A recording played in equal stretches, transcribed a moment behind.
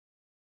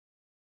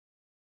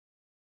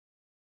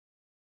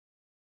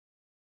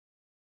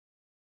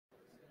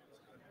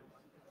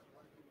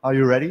Are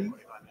you ready,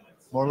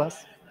 more or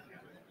less?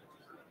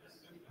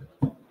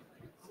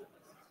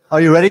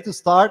 Are you ready to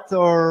start,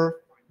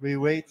 or we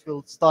wait?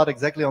 We'll start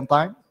exactly on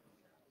time.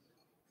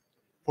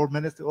 4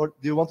 minutes, or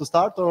do you want to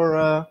start, or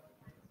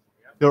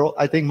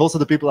I think most of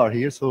the people are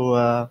here,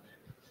 so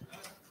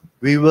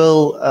we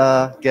will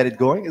get it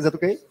going. Is that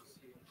okay?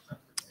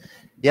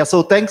 Yeah,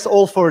 so thanks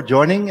all for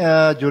joining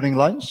during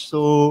lunch.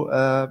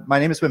 So my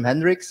name is Wim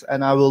Hendricks,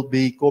 and I will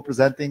be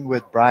co-presenting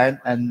with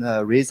Brian and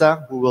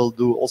Reza, who will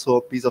do also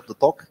a piece of the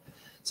talk.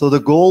 So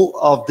the goal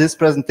of this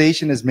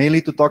presentation is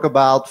mainly to talk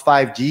about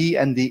 5G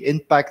and the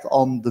impact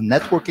on the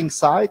networking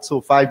side.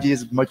 So 5G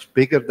is much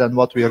bigger than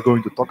what we are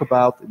going to talk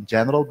about in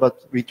general,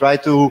 but we try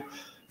to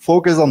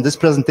focus on this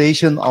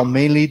presentation on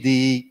mainly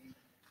the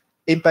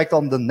impact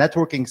on the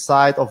networking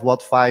side of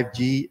what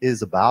 5G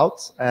is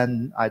about,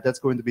 and that's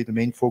going to be the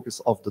main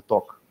focus of the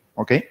talk.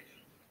 Okay,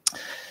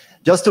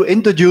 just to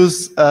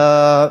introduce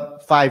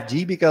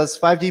 5G, because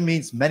 5G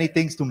means many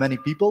things to many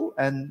people,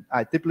 and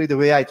typically the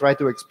way I try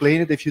to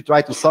explain it, if you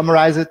try to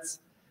summarize it,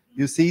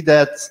 you see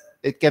that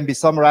it can be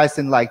summarized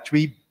in like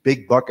 3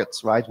 big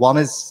buckets, right? One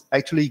is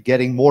actually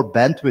getting more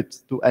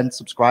bandwidth to end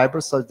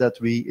subscribers so that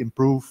we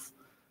improve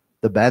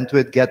the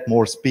bandwidth, get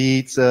more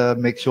speeds,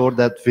 make sure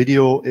that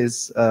video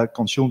is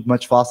consumed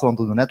much faster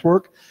onto the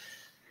network.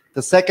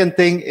 The second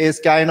thing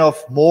is kind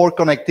of more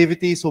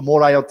connectivity, so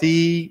more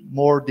IoT,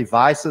 more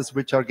devices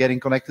which are getting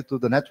connected to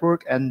the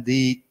network. And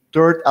the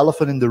third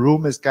elephant in the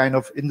room is kind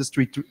of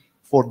Industry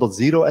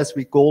 4.0, as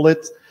we call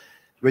it,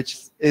 which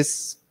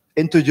is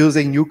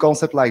introducing new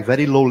concepts like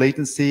very low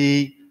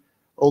latency,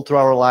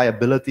 ultra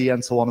reliability,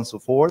 and so on and so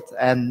forth.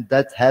 And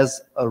that has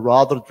a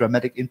rather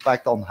dramatic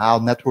impact on how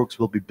networks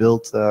will be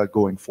built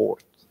going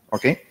forward.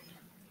 Okay.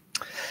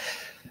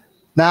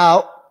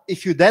 Now,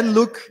 if you then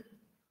look,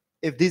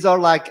 if these are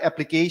like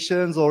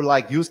applications or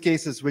like use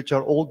cases which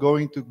are all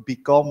going to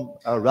become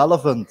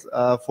relevant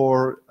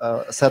for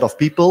a set of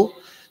people,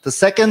 the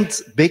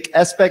second big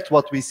aspect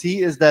what we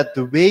see is that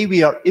the way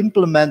we are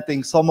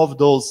implementing some of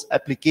those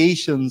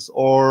applications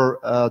or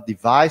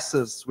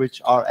devices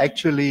which are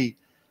actually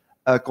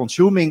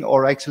consuming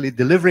or actually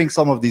delivering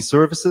some of these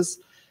services,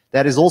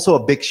 that is also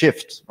a big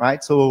shift,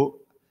 right? So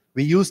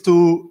we used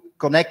to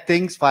connect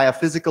things via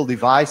physical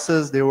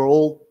devices. They were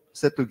all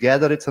set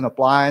together. It's an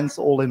appliance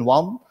all in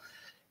one.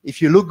 If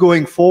you look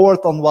going forward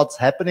on what's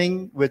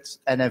happening with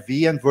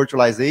NFV and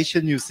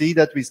virtualization, you see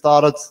that we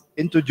started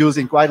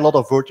introducing quite a lot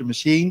of virtual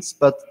machines,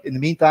 but in the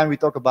meantime, we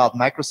talk about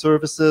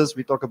microservices,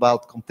 we talk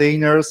about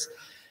containers,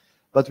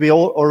 but we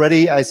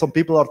already, some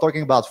people are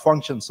talking about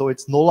functions, so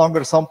it's no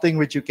longer something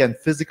which you can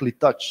physically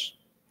touch,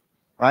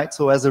 right?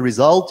 So as a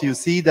result, you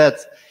see that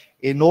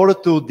in order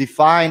to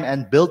define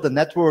and build the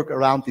network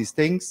around these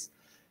things,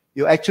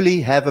 you actually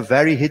have a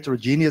very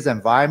heterogeneous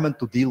environment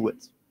to deal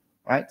with,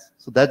 right?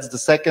 So that's the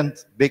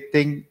second big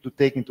thing to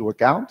take into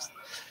account.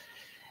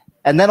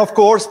 And then, of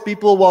course,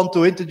 people want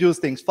to introduce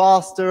things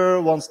faster,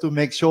 wants to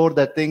make sure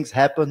that things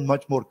happen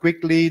much more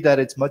quickly, that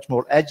it's much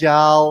more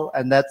agile,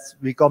 and that's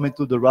we come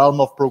into the realm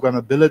of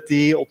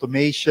programmability,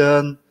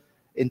 automation,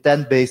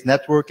 intent-based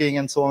networking,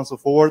 and so on and so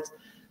forth.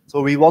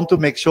 So we want to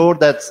make sure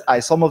that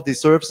some of these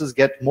services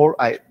get more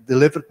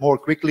delivered more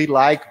quickly,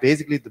 like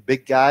basically the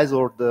big guys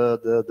or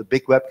the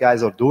big web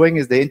guys are doing,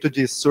 is they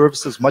introduce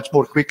services much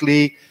more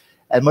quickly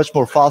and much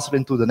more faster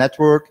into the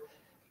network,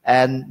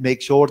 and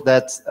make sure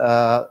that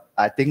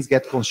things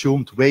get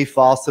consumed way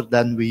faster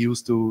than we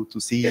used to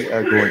see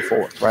going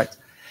forward, right?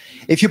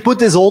 If you put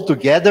this all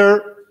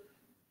together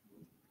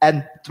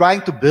and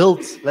trying to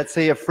build, let's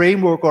say, a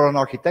framework or an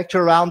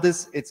architecture around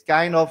this, it's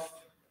kind of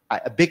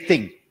a big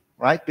thing,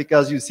 right?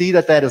 Because you see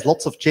that there is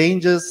lots of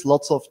changes,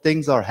 lots of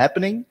things are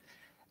happening.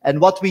 And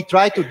what we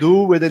try to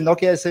do within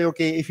Nokia is say,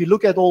 okay, if you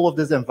look at all of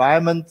this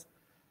environment,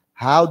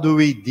 how do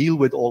we deal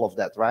with all of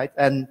that, right?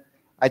 And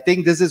I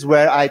think this is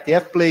where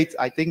IETF played.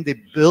 I think they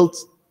built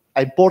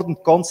an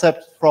important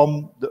concept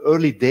from the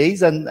early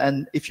days.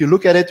 And if you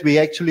look at it, we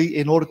actually,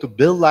 in order to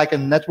build like a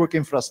network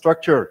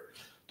infrastructure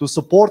to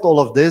support all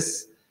of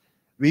this,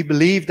 we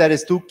believe there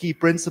is 2 key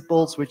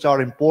principles which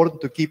are important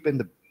to keep in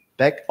the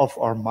back of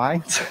our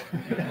minds.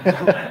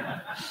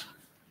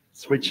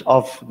 Switch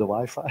off the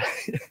Wi-Fi.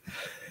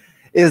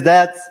 Is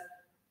that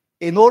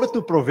in order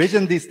to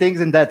provision these things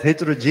in that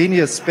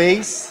heterogeneous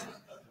space,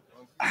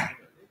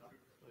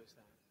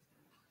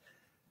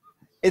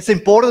 it's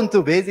important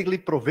to basically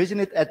provision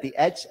it at the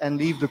edge and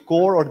leave the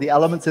core or the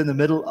elements in the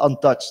middle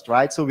untouched,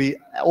 right? So we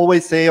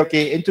always say,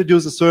 okay,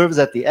 introduce a service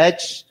at the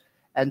edge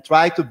and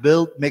try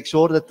to make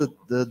sure that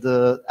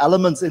the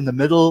elements in the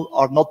middle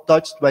are not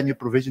touched when you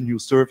provision new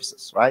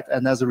services, right?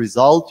 And as a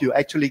result, you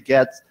actually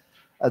get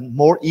a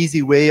more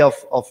easy way of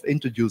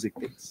introducing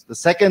things. The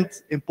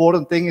second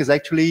important thing is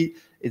actually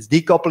it's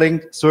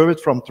decoupling service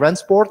from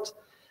transport,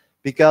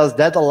 because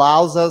that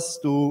allows us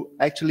to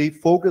actually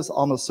focus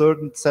on a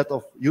certain set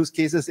of use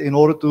cases in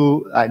order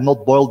to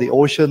not boil the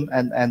ocean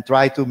and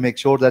try to make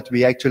sure that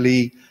we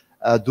actually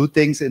do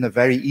things in a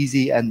very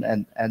easy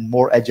and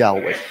more agile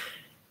way.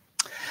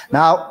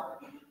 Now,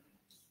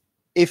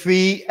 if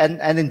we,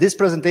 and in this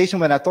presentation,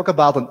 when I talk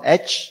about an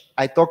edge,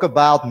 I talk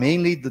about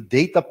mainly the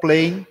data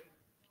plane,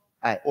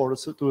 or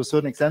to a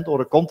certain extent,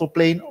 or a control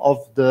plane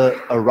of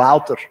a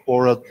router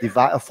or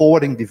a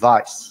forwarding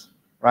device,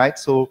 right?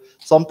 So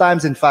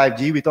sometimes in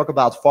 5G, we talk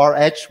about far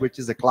edge, which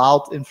is a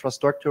cloud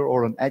infrastructure,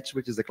 or an edge,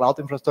 which is a cloud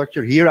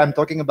infrastructure. Here, I'm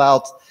talking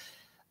about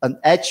an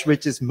edge,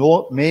 which is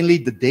mainly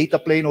the data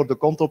plane or the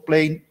control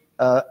plane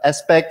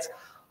aspect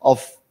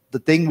of the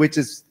thing which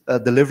is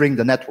delivering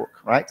the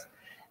network, right?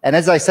 And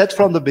as I said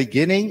from the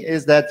beginning,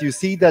 is that you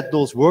see that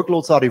those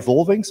workloads are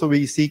evolving. So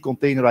we see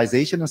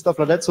containerization and stuff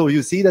like that. So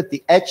you see that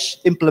the edge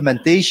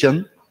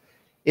implementation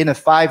in a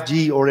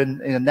 5G or in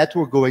a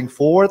network going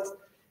forward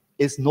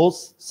is not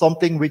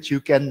something which you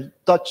can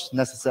touch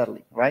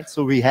necessarily, right?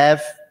 So we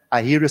have,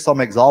 I hear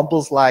some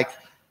examples like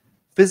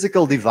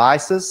physical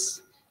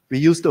devices. We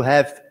used to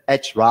have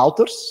edge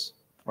routers,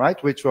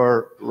 right, which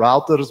were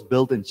routers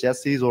built in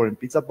chassis or in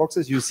pizza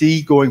boxes. You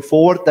see going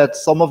forward that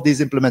some of these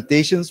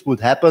implementations would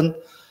happen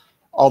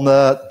on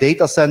a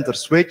data center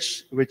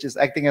switch, which is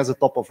acting as a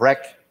top of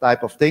rack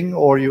type of thing,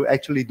 or you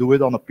actually do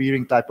it on a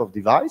peering type of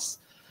device.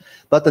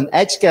 But an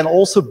edge can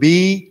also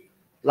be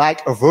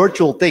like a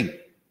virtual thing,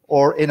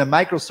 or in a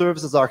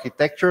microservices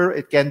architecture,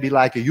 it can be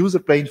like a user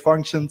plane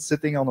function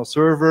sitting on a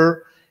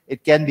server.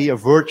 It can be a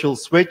virtual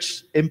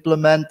switch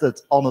implemented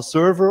on a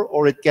server,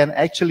 or it can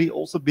actually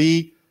also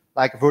be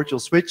like a virtual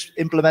switch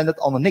implemented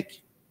on a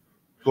NIC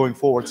going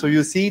forward. So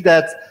you see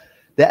that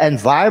the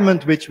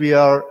environment which we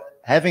are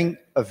having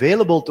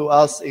available to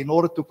us in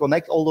order to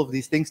connect all of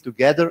these things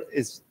together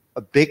is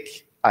a big,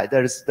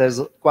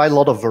 there's quite a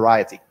lot of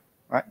variety,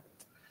 right?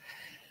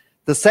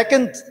 The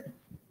second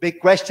big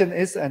question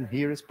is, and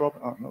here is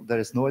probably, oh, no, there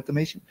is no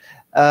automation,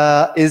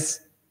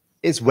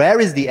 is where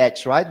is the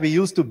edge, right? We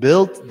used to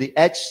build the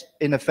edge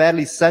in a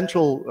fairly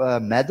central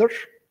manner,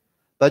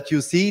 but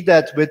you see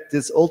that with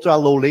this ultra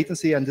low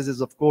latency, and this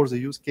is of course a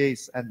use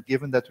case, and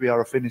given that we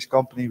are a Finnish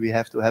company, we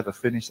have to have a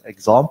Finnish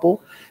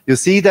example. You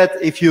see that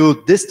if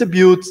you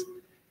distribute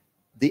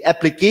the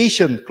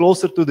application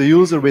closer to the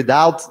user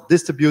without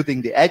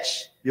distributing the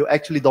edge, you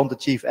actually don't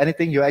achieve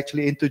anything. You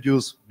actually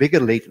introduce bigger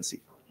latency,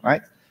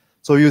 right?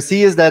 So you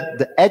see is that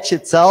the edge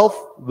itself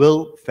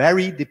will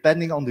vary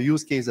depending on the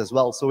use case as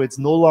well. So it's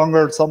no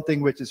longer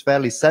something which is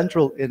fairly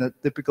central in a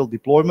typical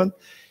deployment.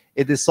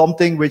 It is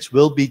something which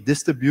will be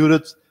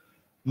distributed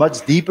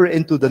much deeper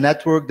into the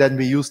network than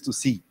we used to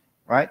see,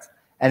 right?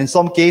 And in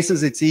some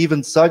cases, it's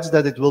even such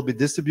that it will be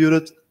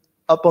distributed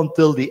up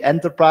until the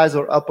enterprise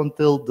or up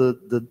until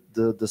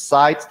the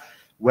site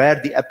where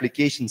the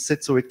application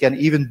sits. So it can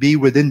even be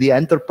within the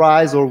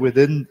enterprise or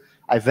within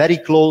very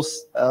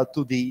close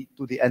to the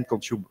end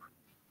consumer.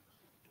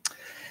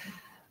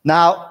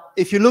 Now,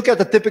 if you look at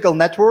the typical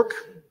network,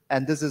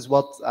 and this is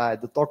what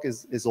the talk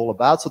is all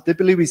about. So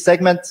typically we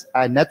segment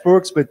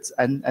networks with,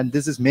 and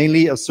this is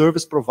mainly a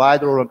service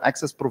provider or an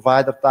access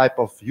provider type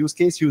of use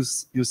case.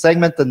 You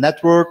segment the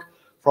network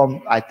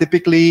from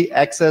typically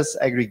access,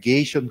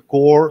 aggregation,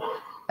 core,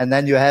 and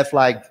then you have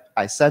like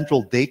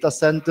central data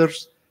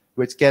centers,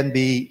 which can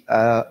be,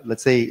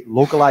 let's say,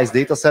 localized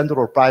data center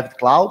or private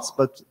clouds.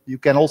 But you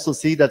can also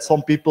see that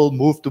some people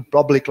move to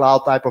public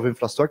cloud type of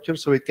infrastructure.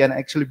 So it can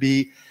actually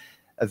be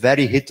a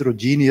very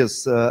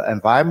heterogeneous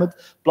environment.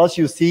 Plus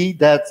you see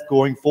that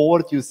going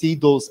forward, you see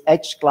those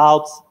edge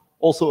clouds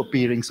also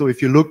appearing. So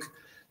if you look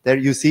there,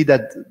 you see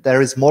that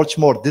there is much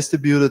more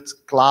distributed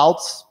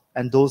clouds,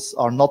 and those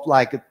are not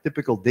like a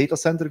typical data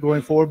center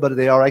going forward, but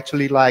they are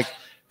actually like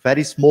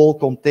very small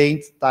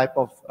contained type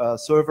of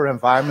server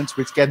environments,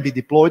 which can be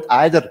deployed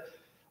either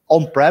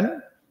on-prem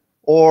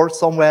or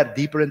somewhere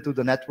deeper into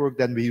the network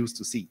than we used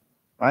to see,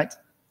 right?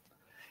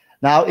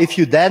 Now, if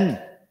you then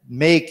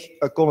make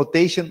a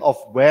connotation of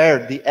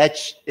where the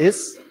edge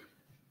is,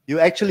 you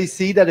actually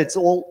see that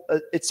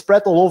it's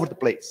spread all over the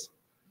place,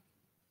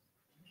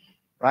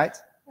 right?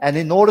 And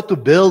in order to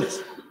build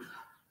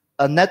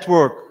a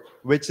network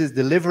which is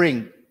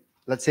delivering,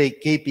 let's say,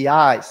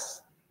 KPIs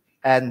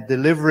and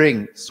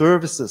delivering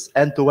services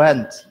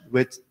end-to-end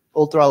with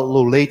ultra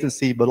low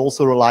latency, but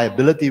also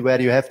reliability, where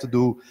you have to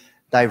do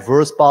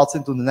diverse paths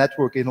into the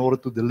network in order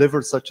to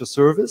deliver such a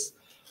service,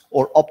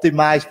 or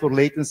optimize for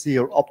latency,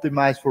 or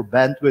optimize for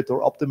bandwidth,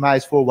 or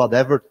optimize for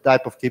whatever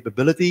type of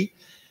capability,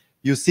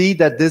 you see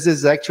that this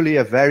is actually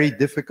a very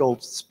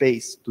difficult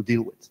space to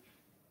deal with,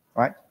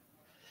 right?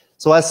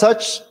 So as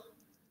such,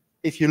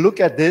 if you look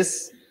at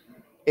this,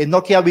 in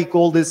Nokia we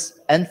call this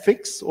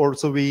NFIX, or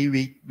so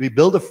we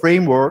build a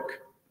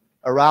framework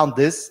around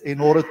this in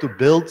order to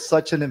build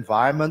such an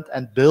environment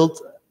and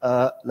build,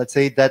 let's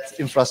say, that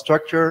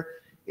infrastructure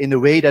in a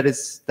way that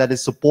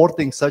is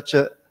supporting such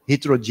a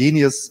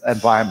heterogeneous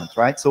environment,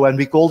 right? So when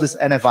we call this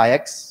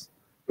NFIX,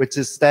 which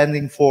is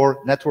standing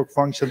for Network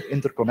Function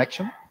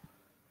Interconnection,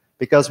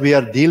 because we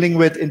are dealing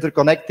with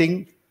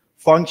interconnecting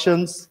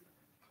functions,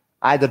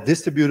 either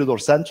distributed or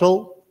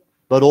central,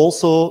 but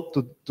also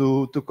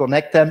to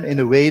connect them in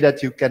a way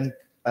that you can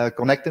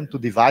connect them to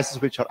devices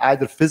which are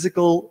either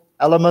physical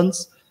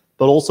elements,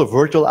 but also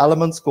virtual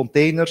elements,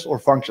 containers, or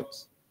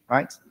functions,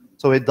 right?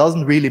 So it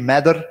doesn't really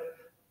matter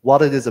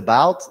what it is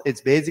about.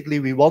 It's basically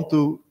we want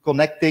to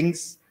connect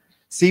things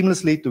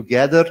seamlessly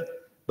together,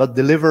 but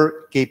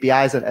deliver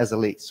KPIs and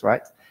SLAs,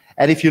 right?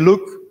 And if you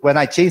look, when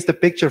I change the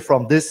picture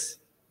from this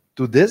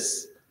to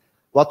this,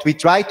 what we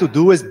try to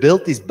do is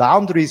build these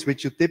boundaries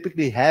which you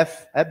typically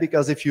have,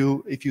 because if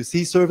you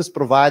see service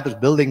providers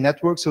building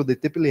networks, so they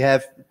typically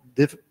have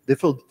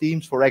different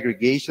teams for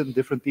aggregation,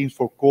 different teams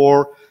for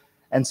core,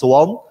 and so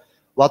on.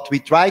 What we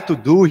try to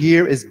do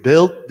here is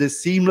build this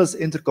seamless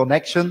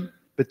interconnection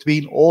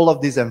between all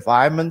of these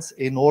environments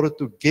in order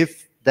to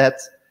give that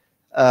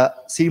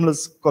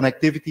seamless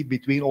connectivity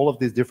between all of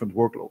these different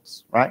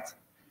workloads, right?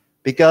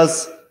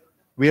 Because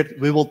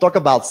we will talk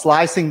about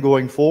slicing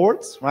going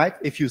forward, right?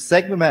 If you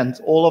segment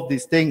all of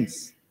these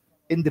things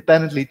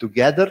independently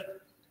together,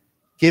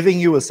 giving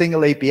you a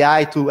single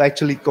API to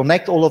actually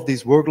connect all of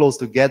these workloads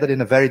together in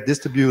a very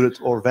distributed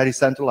or very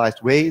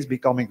centralized way is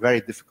becoming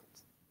very difficult,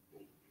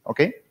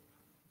 okay?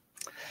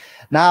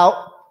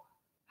 Now,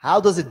 how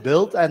does it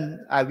build?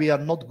 And we are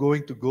not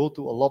going to go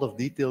to a lot of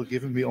detail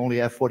given we only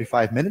have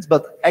 45 minutes,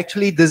 but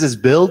actually this is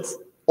built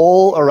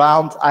all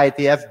around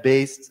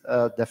IETF-based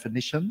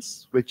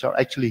definitions, which are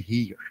actually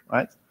here,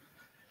 right?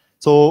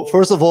 So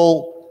first of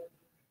all,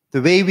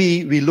 the way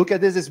we look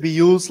at this is we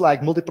use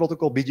like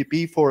multi-protocol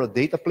BGP for a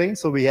data plane.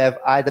 So we have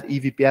either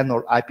EVPN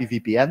or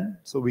IPVPN.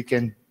 So we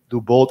can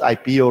do both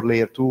IP or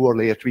layer 2 or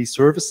layer 3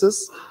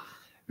 services.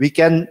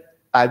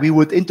 We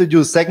would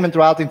introduce segment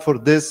routing for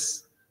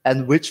this,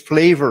 and which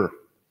flavor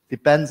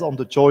depends on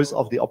the choice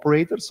of the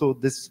operator. So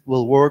this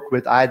will work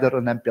with either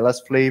an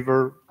MPLS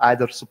flavor,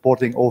 either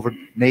supporting over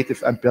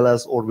native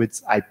MPLS or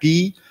with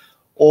IP,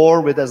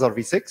 or with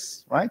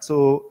SRv6, right?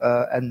 So,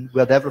 and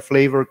whatever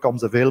flavor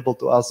comes available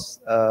to us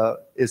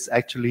is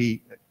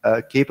actually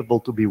capable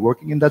to be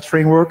working in that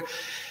framework.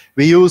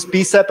 We use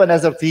PSAP and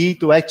SRT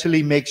to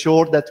actually make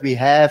sure that we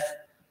have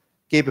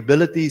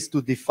capabilities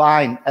to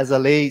define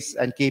SLAs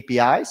and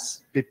KPIs,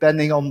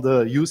 depending on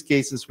the use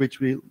cases which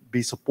will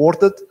be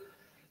supported.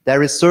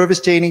 There is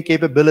service chaining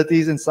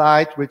capabilities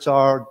inside, which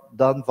are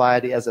done via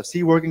the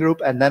SFC working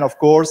group. And then, of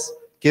course,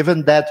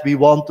 given that we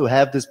want to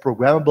have this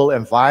programmable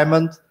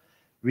environment,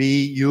 we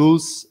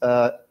use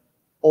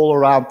all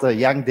around the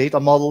Yang data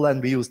model,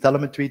 and we use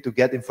telemetry to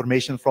get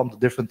information from the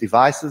different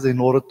devices in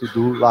order to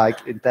do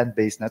like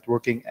intent-based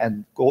networking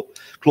and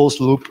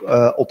closed-loop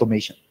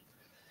automation.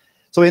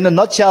 So in a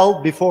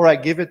nutshell, before I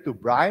give it to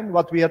Brian,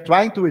 what we are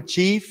trying to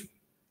achieve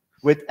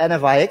with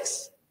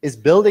NFIX is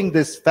building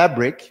this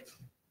fabric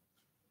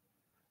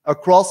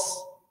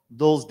across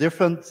those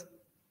different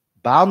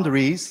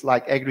boundaries,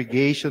 like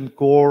aggregation,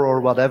 core,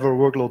 or whatever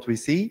workload we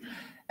see,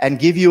 and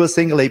give you a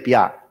single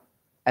API.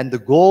 And the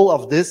goal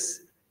of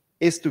this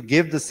is to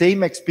give the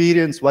same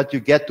experience what you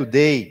get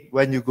today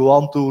when you go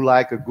on to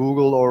like a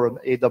Google or an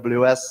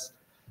AWS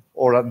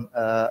or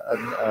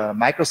a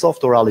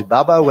Microsoft or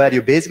Alibaba, where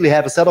you basically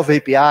have a set of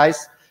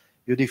APIs,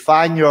 you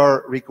define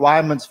your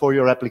requirements for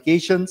your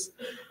applications,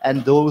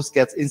 and those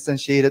get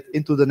instantiated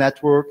into the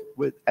network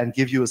and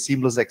give you a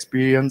seamless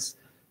experience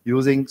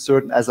using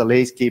certain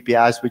SLAs,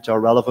 KPIs, which are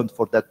relevant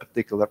for that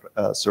particular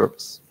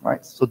service,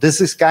 right? So this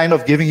is kind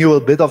of giving you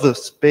a bit of a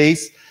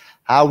space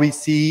how we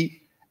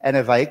see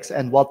NFIX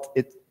and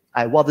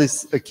what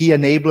is a key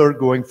enabler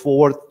going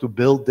forward to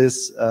build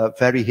this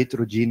very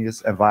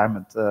heterogeneous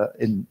environment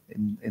in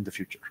the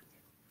future.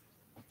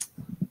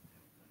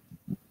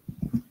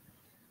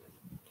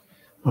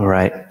 All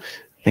right.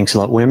 Thanks a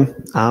lot,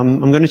 Wim. I'm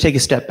going to take a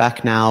step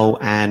back now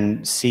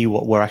and see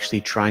what we're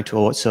actually trying to,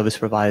 or what service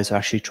providers are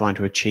actually trying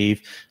to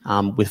achieve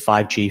with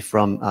 5G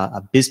from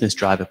a business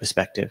driver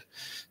perspective.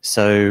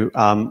 So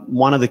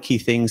one of the key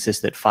things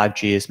is that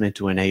 5G is meant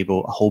to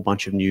enable a whole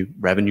bunch of new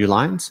revenue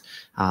lines.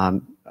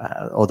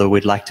 Although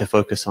we'd like to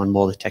focus on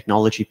more the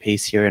technology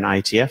piece here in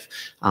IETF,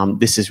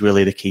 this is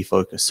really the key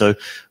focus. So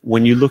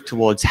when you look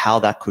towards how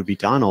that could be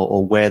done,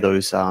 or where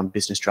those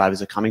business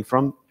drivers are coming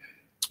from,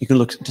 you can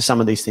look to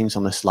some of these things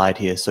on the slide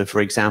here. So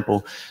for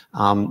example,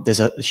 there's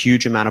a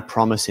huge amount of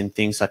promise in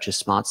things such as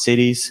smart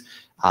cities,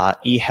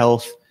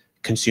 e-health,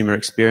 consumer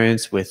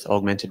experience with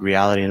augmented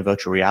reality and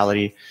virtual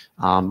reality,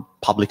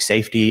 public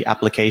safety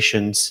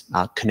applications,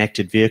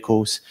 connected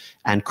vehicles,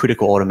 and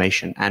critical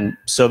automation. And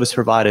service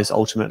providers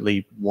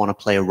ultimately want to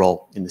play a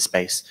role in the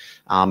space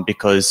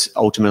because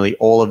ultimately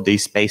all of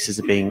these spaces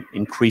are being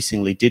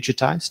increasingly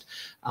digitized.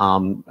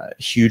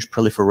 Huge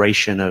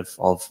proliferation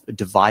of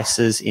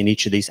devices in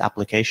each of these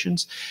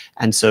applications.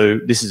 And so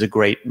this is a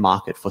great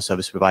market for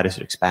service providers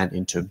to expand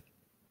into.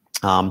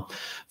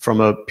 From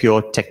a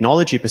pure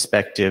technology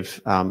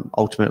perspective,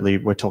 ultimately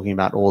we're talking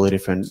about all the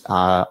different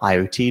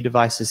IoT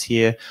devices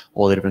here,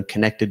 all the different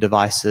connected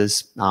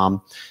devices.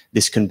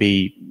 This can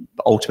be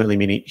ultimately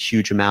meaning a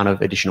huge amount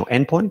of additional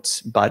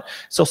endpoints, but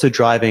it's also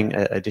driving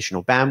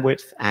additional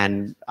bandwidth,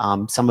 and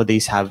some of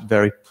these have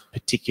very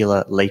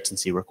particular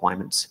latency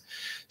requirements.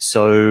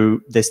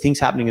 So there's things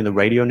happening in the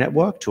radio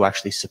network to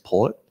actually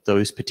support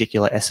those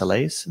particular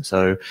SLAs.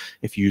 So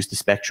if you use the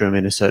spectrum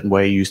in a certain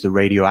way, use the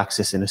radio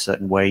access in a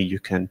certain way, you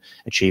can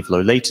achieve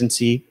low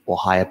latency or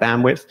higher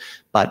bandwidth.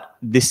 But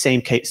this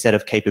same set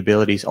of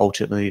capabilities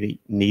ultimately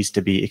needs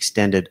to be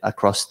extended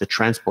across the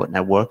transport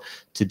network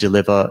to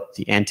deliver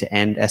the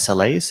end-to-end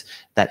SLAs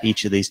that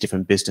each of these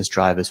different business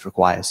drivers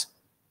requires.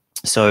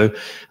 So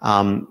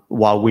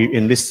while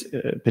in this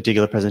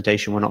particular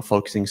presentation, we're not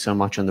focusing so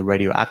much on the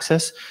radio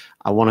access,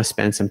 I want to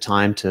spend some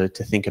time to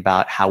think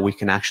about how we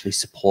can actually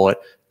support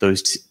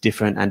those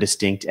different and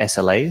distinct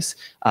SLAs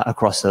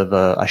across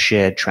a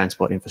shared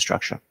transport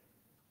infrastructure.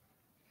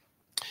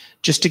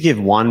 Just to give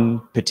one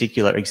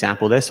particular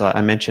example there, so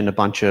I mentioned a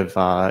bunch of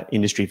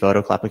industry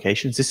vertical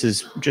applications. This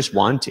is just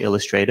one to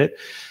illustrate it.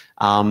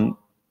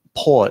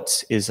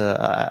 Ports is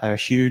a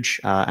huge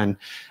and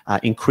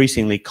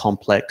increasingly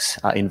complex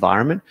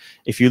environment.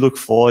 If you look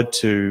forward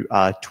to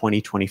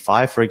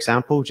 2025, for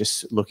example,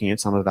 just looking at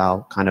some of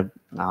our kind of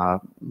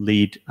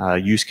lead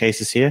use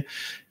cases here,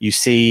 you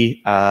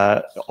see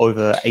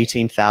over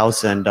 18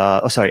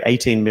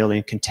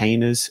 million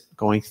containers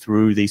going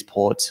through these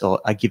ports,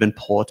 or a given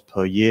port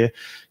per year.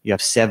 You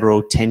have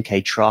several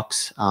 10K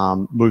trucks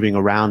moving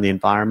around the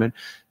environment.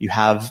 You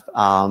have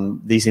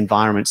these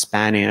environments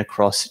spanning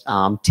across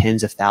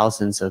tens of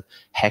thousands of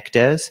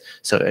hectares,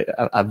 so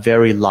a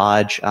very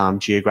large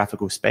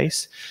geographical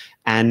space.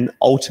 And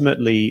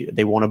ultimately,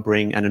 they want to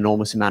bring an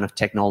enormous amount of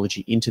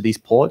technology into these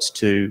ports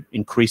to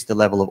increase the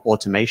level of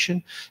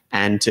automation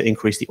and to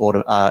increase the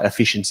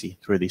efficiency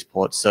through these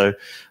ports. So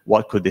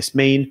what could this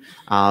mean?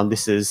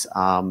 This is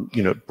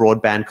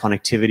broadband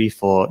connectivity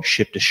for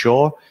ship to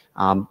shore,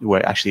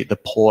 where actually the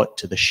port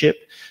to the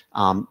ship,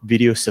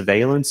 video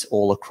surveillance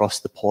all across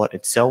the port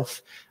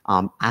itself,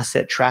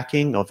 asset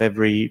tracking of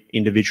every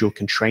individual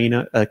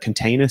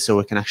container, so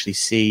we can actually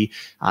see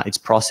its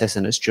process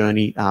and its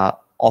journey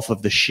off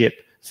of the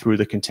ship through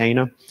the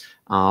container.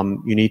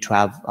 You need to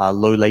have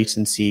low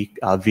latency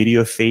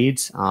video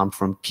feeds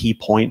from key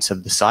points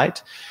of the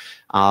site.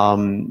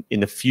 In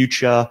the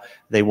future,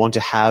 they want to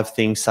have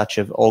things such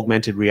as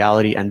augmented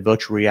reality and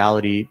virtual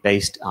reality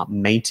based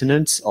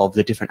maintenance of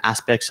the different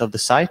aspects of the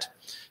site.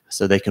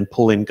 So they can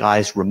pull in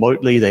guys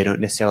remotely. They don't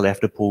necessarily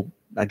have to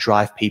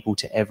drive people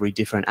to every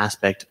different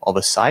aspect of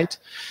a site.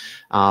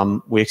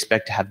 We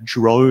expect to have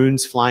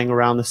drones flying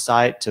around the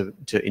site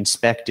to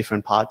inspect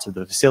different parts of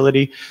the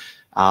facility.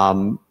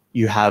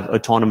 You have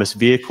autonomous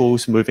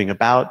vehicles moving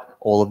about.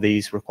 All of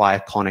these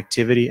require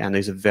connectivity, and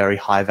these are very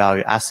high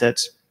value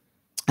assets.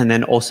 And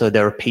then also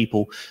there are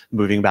people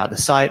moving about the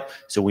site,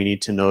 so we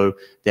need to know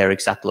their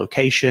exact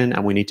location,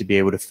 and we need to be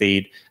able to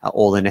feed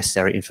all the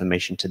necessary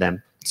information to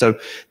them. So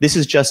this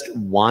is just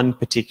one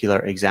particular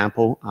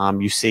example.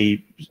 You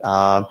see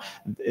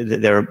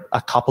there are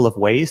a couple of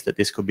ways that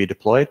this could be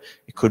deployed.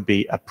 It could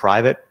be a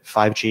private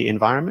 5G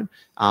environment,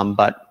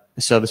 but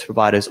service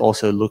providers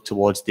also look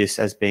towards this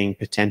as being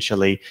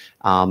potentially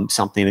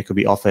something that could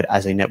be offered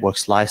as a network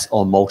slice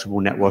or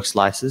multiple network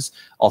slices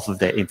off of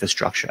their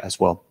infrastructure as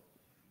well.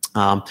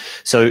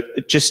 So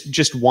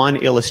just one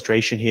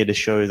illustration here to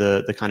show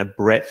the kind of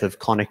breadth of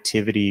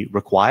connectivity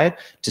required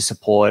to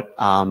support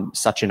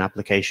such an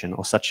application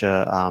or such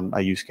a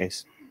use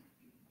case.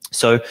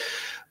 So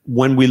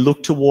when we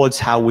look towards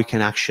how we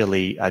can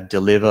actually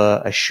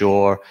deliver,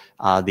 assure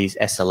these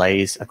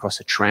SLAs across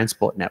a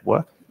transport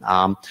network,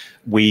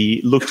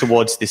 we look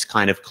towards this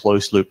kind of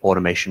closed loop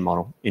automation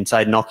model.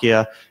 Inside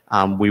Nokia,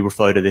 we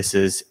refer to this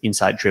as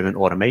insight-driven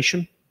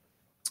automation.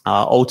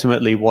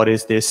 Ultimately, what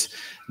is this?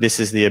 This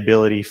is the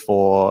ability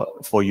for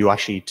you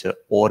actually to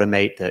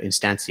automate the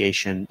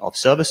instantiation of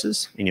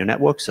services in your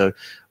network. So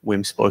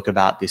Wim spoke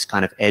about this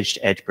kind of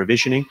edge-to-edge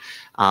provisioning,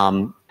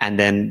 and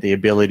then the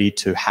ability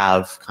to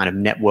have kind of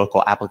network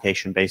or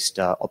application-based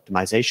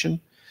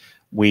optimization.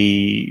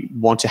 We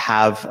want to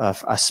have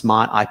a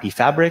smart IP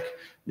fabric.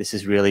 This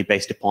is really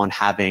based upon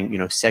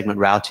having, segment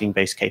routing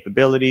based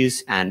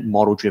capabilities and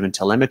model driven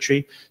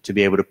telemetry to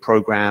be able to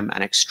program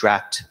and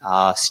extract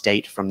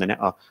state from the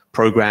network,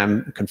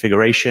 program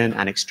configuration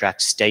and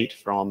extract state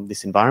from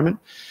this environment.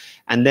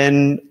 And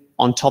then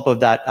on top of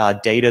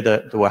that data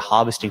that we're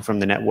harvesting from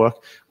the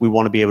network, we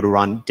want to be able to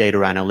run data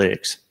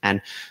analytics. And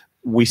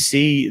we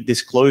see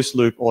this closed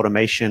loop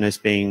automation as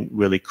being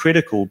really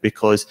critical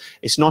because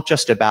it's not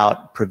just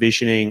about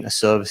provisioning a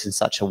service in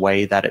such a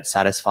way that it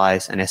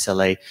satisfies an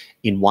SLA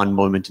in one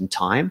moment in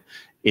time.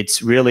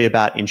 It's really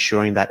about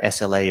ensuring that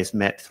SLA is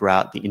met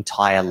throughout the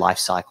entire life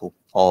cycle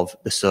of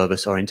the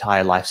service or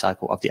entire life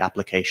cycle of the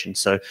application.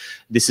 So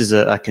this is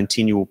a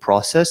continual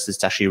process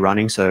that's actually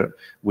running, so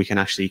we can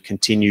actually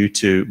continue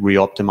to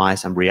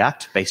re-optimize and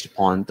react based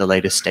upon the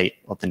latest state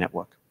of the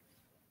network.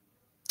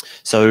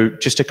 So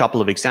just a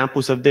couple of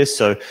examples of this.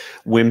 So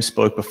Wim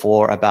spoke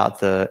before about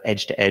the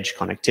edge-to-edge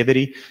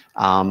connectivity.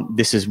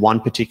 This is one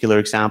particular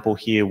example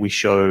here. We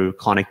show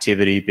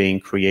connectivity being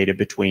created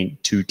between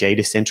two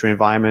data center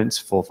environments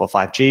for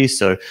 5G.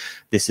 So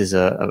this is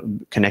a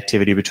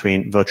connectivity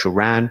between virtual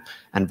RAN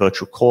and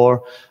virtual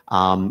core.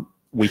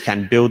 We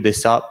can build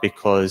this up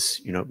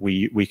because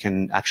we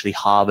can actually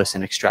harvest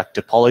and extract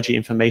topology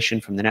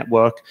information from the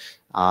network.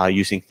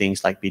 using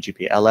things like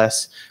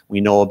BGP-LS.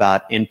 We know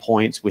about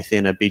endpoints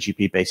within a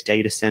BGP-based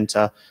data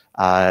center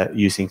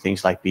using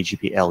things like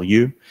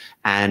BGP-LU.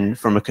 And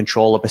from a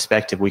controller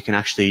perspective, we can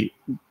actually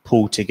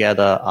pull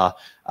together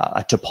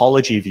a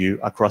topology view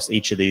across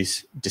each of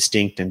these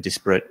distinct and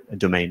disparate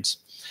domains.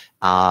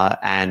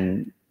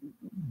 And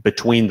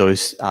between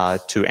those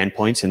two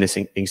endpoints in this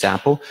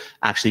example,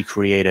 actually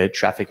create a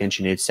traffic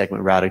engineered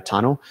segment routed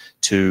tunnel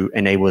to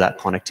enable that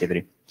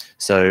connectivity.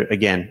 So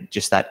again,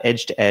 just that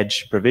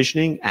edge-to-edge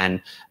provisioning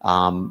and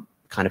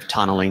kind of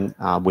tunneling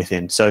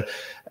within. So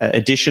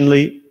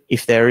additionally,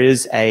 if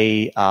there's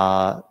a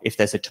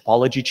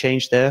topology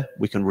change there,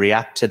 we can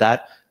react to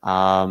that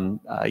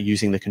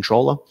using the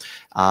controller.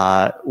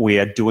 We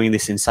are doing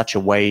this in such a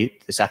way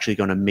that's actually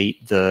going to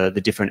meet the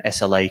different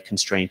SLA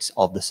constraints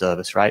of the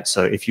service, right?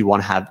 So if you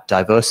want to have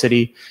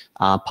diversity,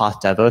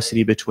 path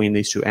diversity between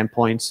these two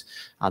endpoints,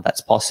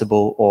 that's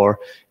possible. Or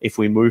if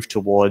we move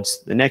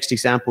towards the next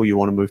example, you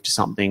want to move to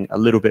something a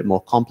little bit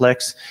more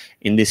complex.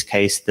 In this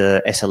case,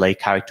 the SLA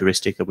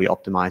characteristic that we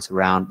optimize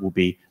around will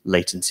be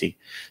latency.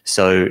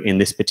 So in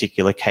this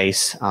particular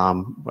case,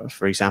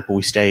 for example,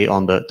 we stay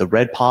on the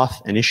red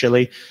path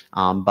initially,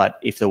 but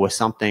if there was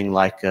something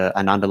like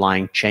an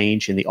underlying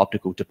change in the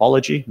optical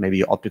topology, maybe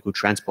your optical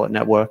transport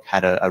network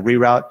had a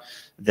reroute,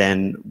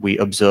 then we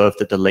observe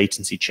that the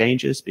latency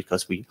changes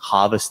because we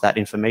harvest that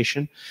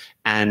information.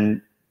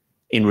 And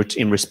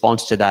in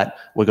response to that,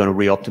 we're going to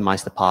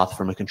re-optimize the path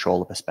from a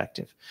controller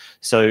perspective.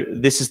 So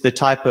this is the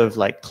type of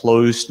like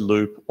closed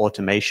loop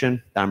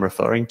automation that I'm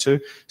referring to,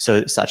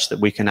 so such that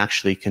we can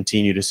actually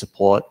continue to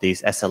support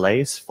these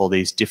SLAs for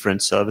these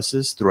different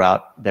services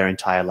throughout their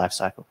entire life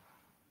cycle.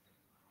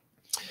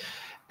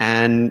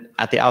 And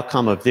at the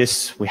outcome of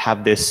this, we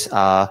have this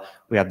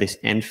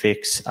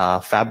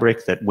NFIX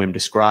fabric that Wim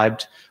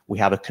described. We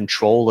have a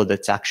controller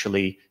that's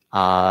actually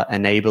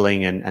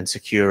enabling and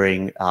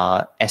securing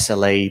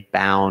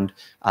SLA-bound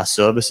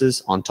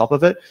services on top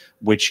of it,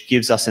 which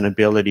gives us an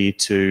ability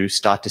to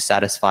start to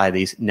satisfy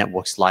these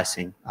network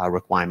slicing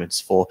requirements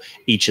for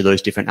each of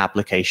those different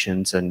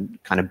applications and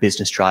kind of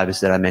business drivers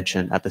that I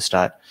mentioned at the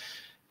start.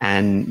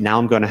 And now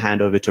I'm going to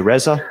hand over to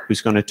Reza,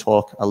 who's going to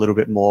talk a little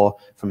bit more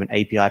from an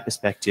API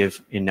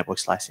perspective in network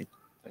slicing.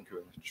 Thank you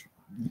very much.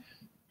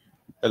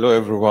 Hello,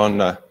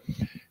 everyone.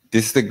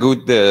 This is a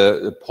good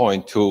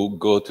point to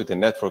go to the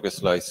network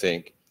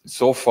slicing.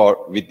 So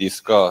far, we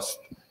discussed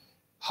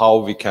how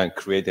we can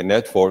create a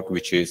network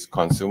which is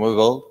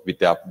consumable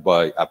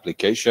by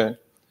application.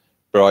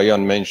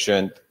 Brian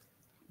mentioned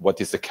what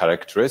is the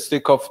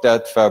characteristic of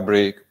that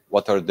fabric,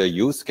 what are the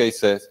use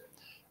cases.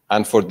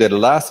 And for the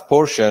last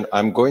portion,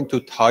 I'm going to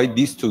tie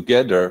this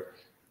together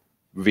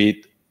with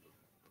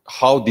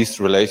how this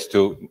relates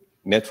to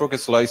network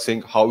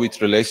slicing, how it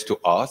relates to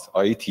us,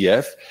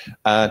 IETF,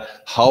 and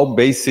how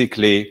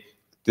basically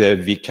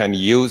we can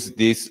use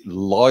this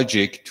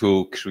logic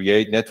to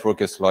create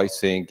network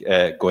slicing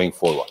going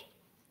forward.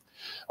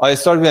 I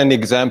start with an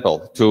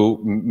example to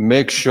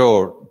make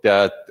sure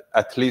that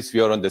at least we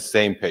are on the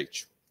same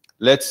page.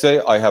 Let's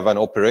say I have an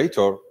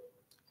operator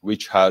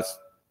which has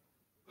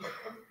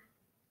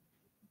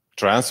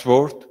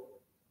transport.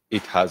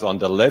 It has on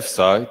the left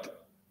side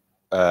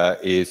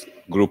is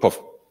group of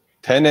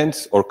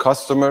tenants or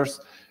customers.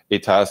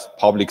 It has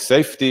public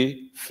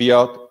safety,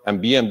 Fiat,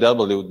 and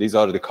BMW. These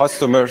are the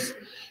customers.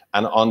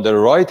 And on the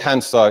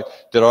right-hand side,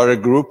 there are a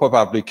group of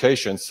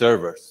application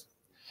servers.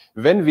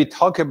 When we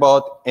talk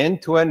about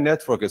end-to-end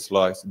network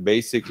slice,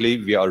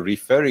 basically we are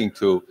referring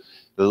to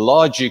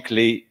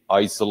logically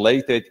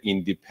isolated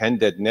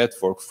independent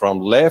network from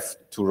left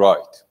to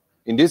right.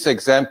 In this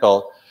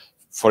example,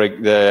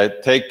 take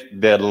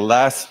the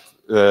last,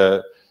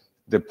 the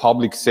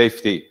public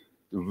safety,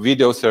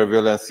 video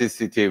surveillance,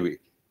 CCTV.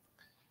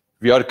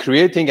 We are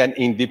creating an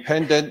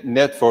independent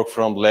network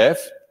from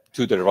left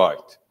to the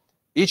right.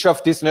 Each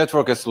of these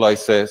network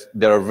slices,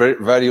 there are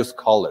various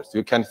colors.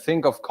 You can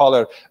think of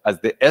color as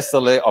the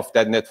SLA of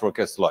that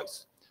network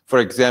slice. For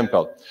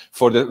example,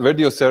 for the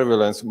video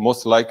surveillance,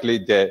 most likely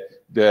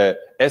the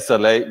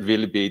SLA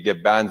will be the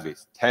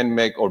bandwidth, 10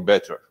 meg or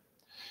better.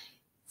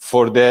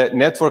 For the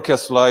network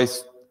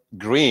slice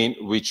green,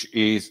 which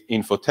is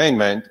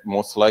infotainment,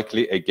 most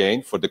likely,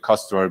 again, for the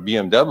customer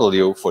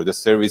BMW, for the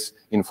service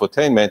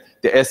infotainment,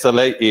 the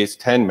SLA is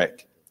 10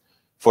 meg.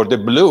 For the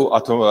blue,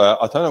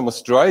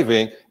 autonomous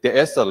driving, the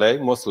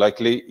SLA most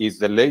likely is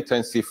the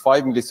latency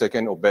 5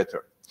 milliseconds or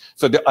better.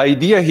 So the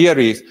idea here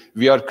is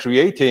we are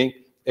creating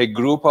a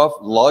group of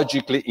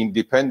logically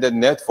independent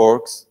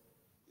networks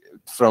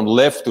from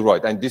left to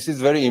right. And this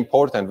is very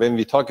important when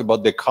we talk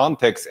about the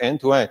context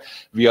end-to-end.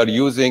 We are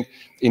using,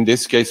 in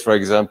this case, for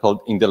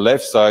example, in the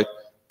left side,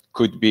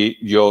 could be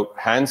your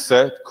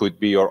handset, could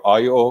be your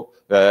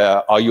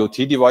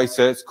IoT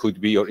devices,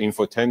 could be your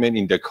infotainment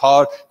in the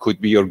car,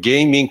 could be your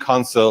gaming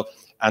console.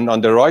 And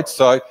on the right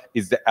side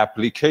is the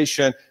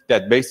application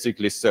that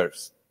basically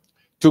serves.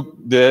 To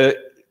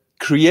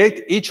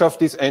create each of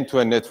these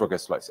end-to-end network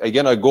slices.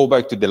 Again, I go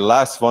back to the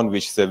last one,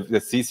 which is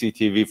the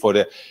CCTV for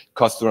the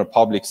customer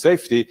public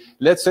safety.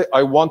 Let's say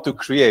I want to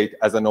create,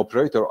 as an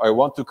operator, I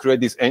want to create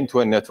this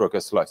end-to-end network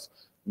slice.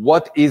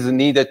 What is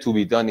needed to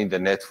be done in the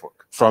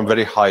network from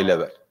very high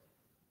level?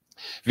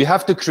 We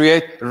have to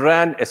create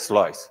RAN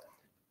slice.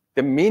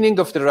 The meaning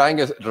of the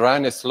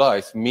RAN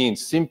slice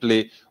means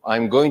simply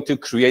I'm going to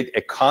create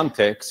a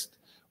context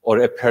or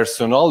a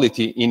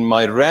personality in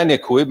my RAN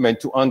equipment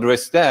to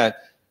understand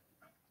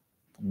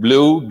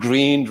blue,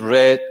 green,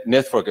 red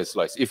network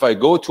slice. If I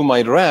go to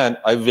my RAN,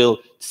 I will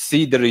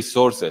see the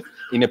resources.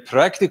 In a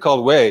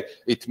practical way,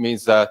 it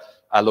means that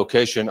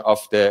allocation of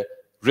the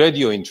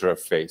radio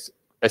interface,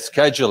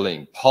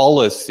 scheduling,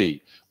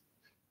 policy,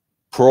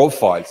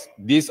 profiles,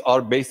 these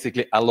are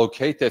basically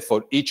allocated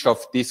for each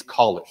of these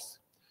colors.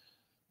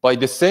 By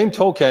the same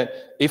token,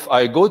 if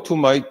I go to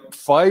my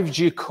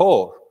 5G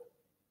core,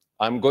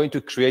 I'm going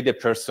to create a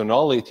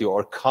personality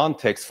or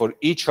context for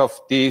each of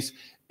these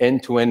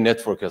end-to-end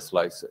network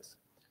slices.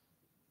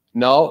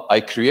 Now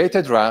I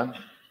created RAN,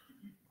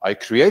 I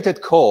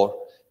created core,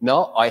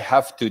 now I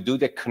have to do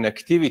the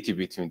connectivity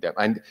between them.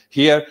 And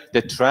here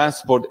the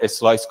transport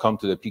slice come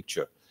to the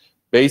picture.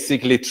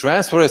 Basically,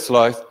 transport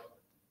slice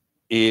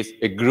is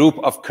a group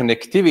of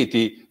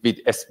connectivity with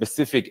a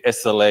specific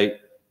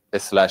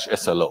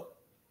SLA/SLO.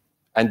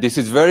 And this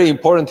is very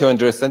important to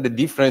understand the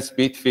difference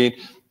between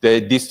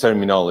this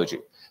terminology.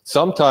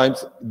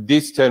 Sometimes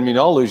this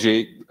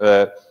terminology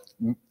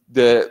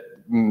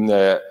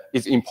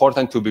is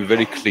important to be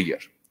very clear.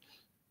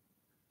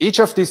 Each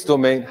of these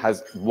domain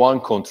has one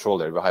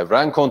controller. I have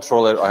RAN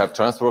controller, I have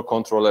transport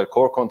controller,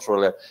 core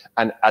controller,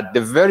 and at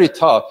the very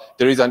top,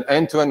 there is an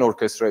end-to-end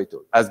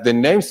orchestrator. As the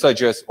name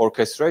suggests,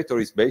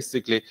 orchestrator is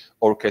basically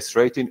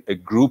orchestrating a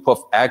group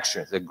of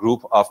actions, a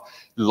group of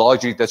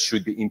logic that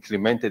should be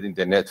implemented in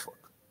the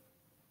network.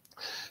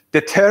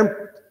 The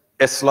term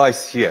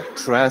slice here,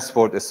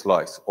 transport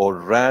slice, or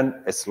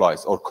RAN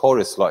slice, or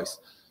core slice,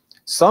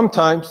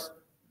 sometimes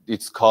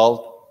it's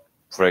called,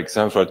 for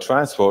example,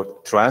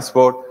 transport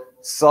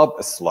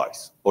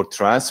sub-slice, or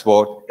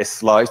transport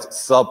slice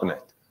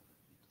subnet.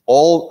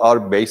 All are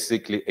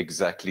basically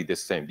exactly the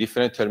same,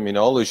 different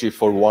terminology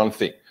for one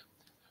thing.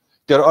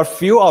 There are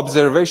few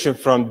observations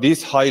from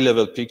this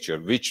high-level picture,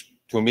 which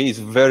to me is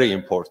very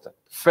important.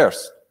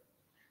 First,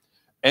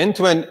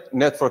 end-to-end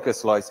network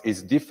slice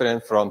is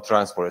different from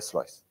transport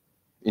slice.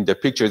 In the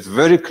picture, it's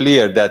very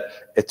clear that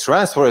a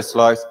transport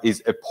slice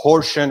is a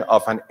portion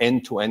of an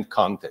end-to-end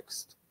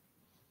context.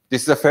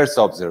 This is the first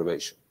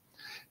observation.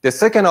 The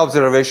second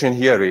observation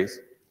here is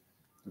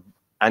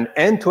an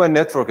end-to-end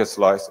network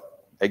slice.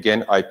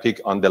 Again, I pick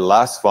on the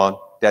last one,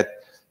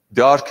 that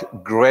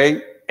dark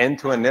gray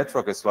end-to-end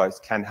network slice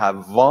can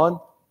have one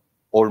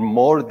or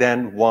more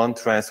than one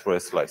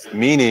transport slice,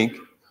 meaning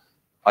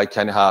I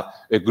can have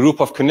a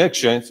group of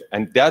connections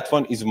and that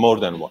one is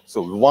more than one.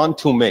 So one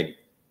too many.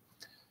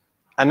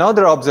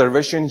 Another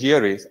observation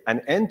here is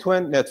an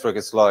end-to-end network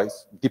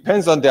slice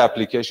depends on the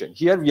application.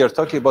 Here we are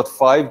talking about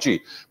 5G,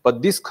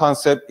 but this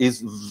concept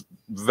is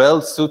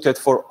well suited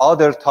for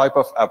other type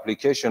of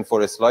application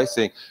for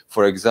slicing.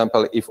 For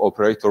example, if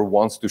operator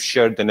wants to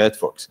share the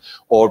networks,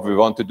 or we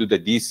want to do the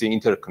DC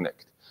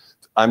interconnect.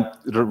 I'm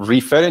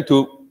referring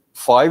to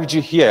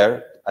 5G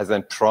here as a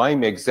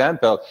prime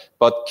example,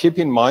 but keep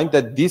in mind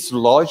that this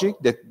logic,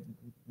 that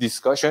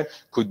discussion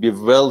could be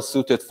well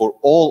suited for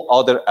all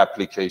other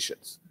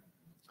applications.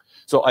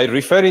 So I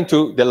referring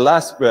to the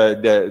last,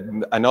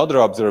 another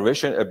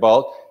observation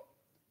about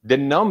the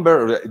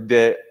number,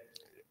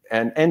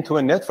 an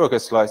end-to-end network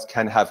slice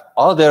can have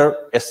other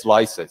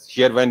slices.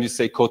 Here, when you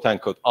say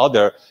quote-unquote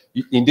other,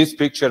 in this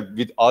picture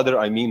with other,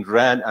 I mean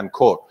RAN and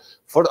core.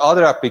 For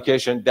other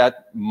application,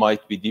 that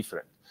might be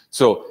different.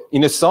 So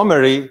in a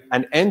summary,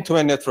 an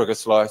end-to-end network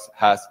slice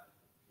has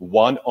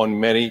one on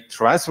many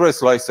transfer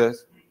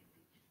slices.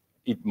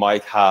 It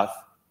might have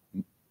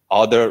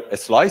other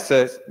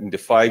slices. In the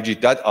 5G,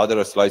 that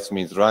other slice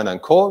means RAN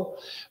and core.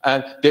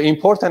 And the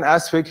important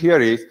aspect here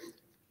is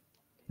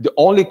the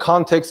only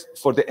context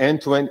for the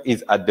end-to-end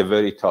is at the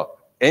very top.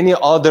 Any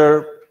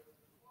other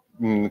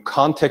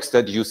context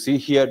that you see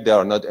here, they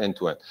are not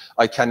end-to-end.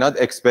 I cannot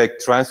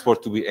expect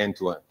transport to be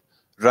end-to-end,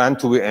 RAN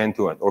to be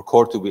end-to-end, or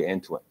core to be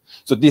end-to-end.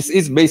 So this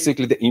is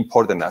basically the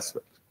important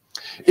aspect.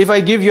 If I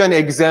give you an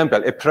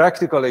example, a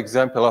practical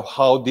example of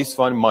how this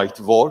one might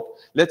work,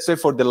 let's say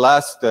for the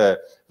last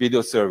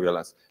video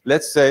surveillance,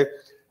 let's say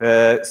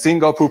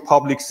Singapore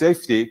Public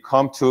Safety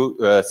come to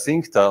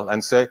Singtel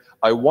and say,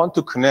 I want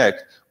to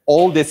connect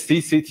all the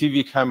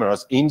CCTV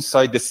cameras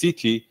inside the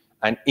city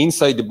and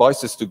inside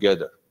devices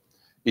together.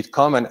 It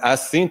come and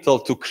ask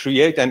Singtel to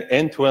create an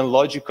end-to-end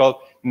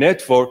logical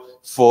network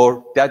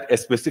for that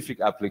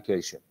specific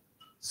application.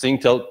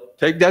 Singtel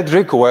take that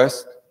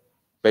request,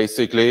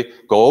 basically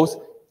goes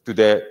to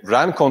the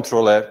RAN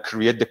controller,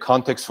 create the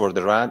context for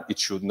the RAN. It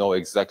should know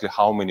exactly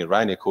how many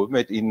RAN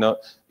equipment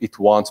it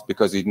wants,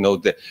 because it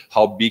knows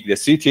how big the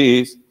city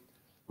is,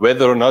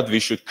 whether or not we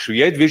should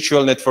create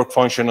virtual network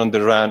function on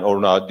the RAN or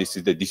not. This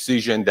is the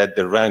decision that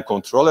the RAN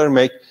controller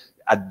make,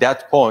 at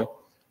that point,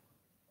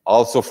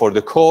 also for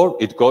the core,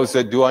 it goes,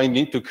 do I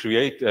need to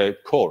create a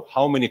core?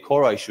 How many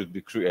core I should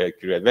be create?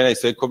 When I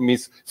say core,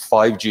 means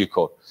 5G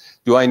core.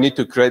 Do I need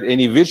to create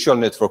any virtual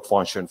network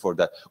function for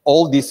that?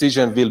 All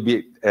decisions will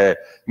be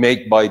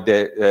made by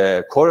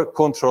the core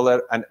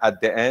controller, and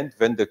at the end,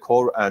 when the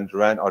core and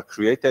RAN are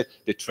created,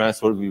 the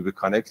transfer will be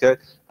connected,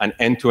 and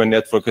end-to-end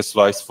network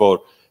slice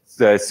for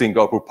the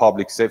Singapore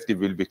public safety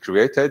will be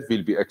created,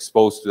 will be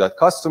exposed to that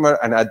customer,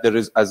 and at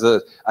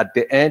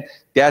the end,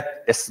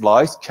 that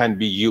slice can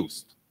be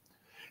used.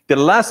 The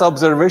last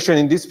observation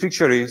in this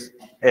picture is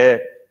a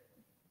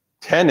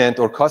tenant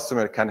or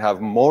customer can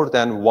have more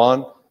than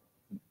one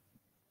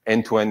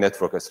end-to-end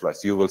network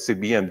slice. You will see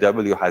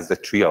BMW has the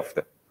 3 of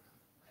them.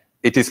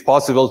 It is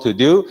possible to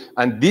do,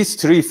 and these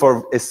 3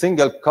 for a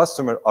single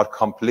customer are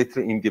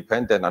completely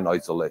independent and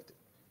isolated.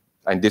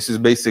 And this is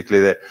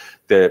basically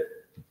the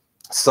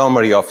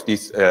summary of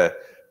this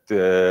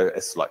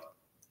slide.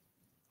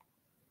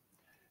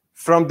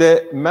 From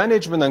the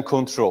management and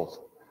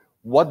control,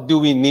 what do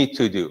we need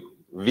to do?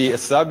 We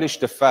established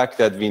the fact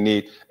that we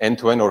need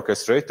end-to-end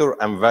orchestrator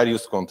and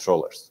various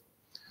controllers.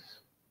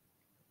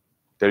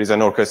 There is an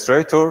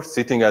orchestrator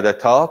sitting at the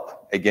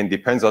top. Again,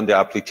 depends on the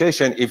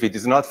application. If it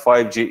is not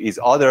 5G, is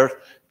other,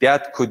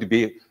 that could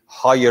be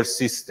higher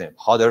system,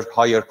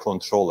 higher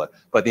controller.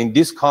 But in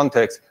this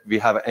context, we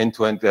have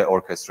end-to-end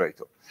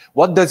orchestrator.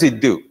 What does it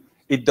do?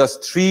 It does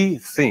 3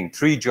 things,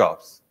 3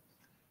 jobs: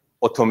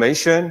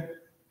 automation,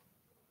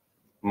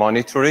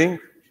 monitoring,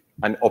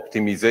 and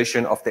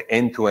optimization of the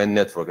end-to-end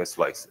network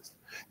slices.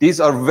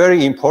 These are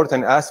very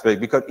important aspects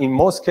because in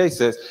most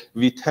cases,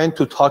 we tend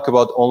to talk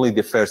about only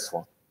the first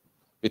one.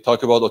 We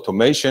talk about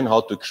automation, how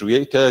to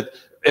create it,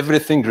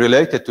 everything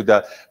related to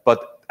that.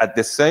 But at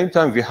the same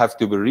time, we have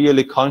to be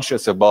really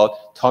conscious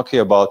about talking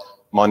about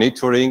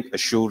monitoring,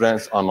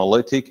 assurance,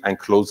 analytic, and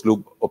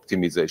closed-loop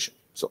optimization.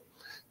 So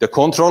the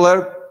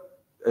controller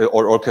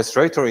or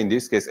orchestrator, in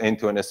this case,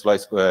 end-to-end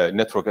slice,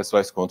 network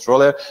slice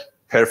controller,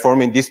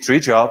 performing these 3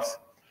 jobs.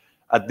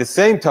 At the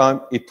same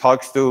time, it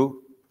talks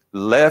to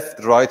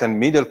left, right, and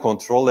middle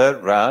controller,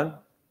 RAN,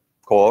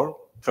 core,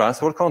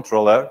 transport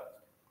controller,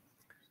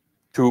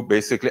 to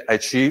basically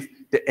achieve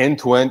the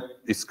end-to-end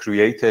is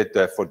created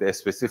for the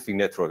specific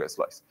network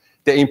slice.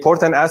 The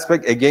important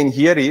aspect, again,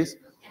 here is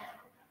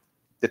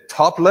the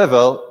top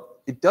level,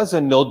 it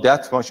doesn't know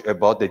that much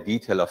about the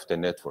detail of the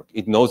network.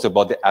 It knows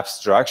about the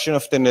abstraction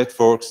of the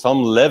network,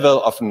 some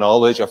level of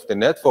knowledge of the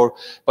network,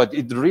 but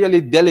it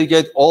really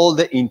delegates all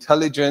the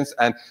intelligence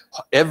and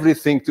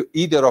everything to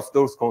either of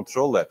those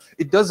controllers.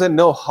 It doesn't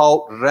know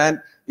how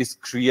RAN is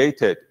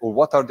created or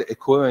what are the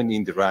equivalent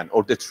in the RAN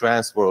or the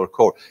transport or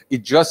core.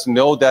 It just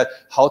knows that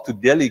how to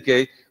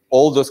delegate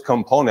all those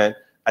components.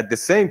 At the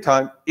same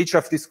time, each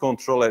of these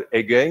controllers,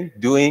 again,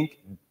 doing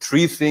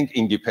 3 things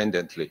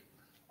independently: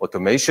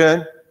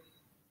 automation,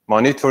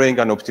 monitoring,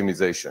 and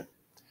optimization.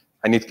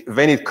 And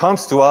when it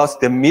comes to us,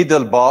 the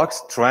middle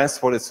box,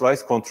 transport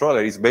slice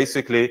controller, is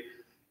basically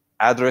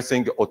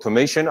addressing the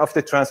automation of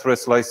the transport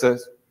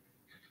slices,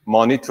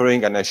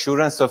 monitoring and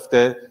assurance of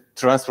the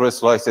transport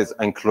slices,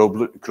 and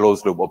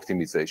closed-loop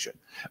optimization.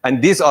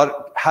 And these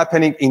are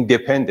happening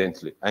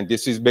independently. And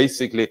this is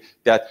basically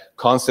that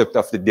concept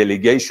of the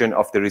delegation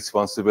of the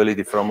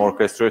responsibility from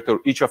orchestrator.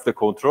 Each of the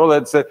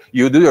controllers,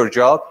 you do your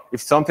job.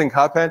 If something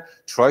happens,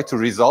 try to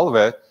resolve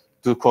it.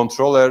 To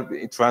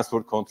controller,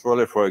 transport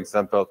controller, for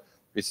example,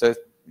 it says,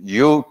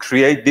 you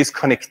create this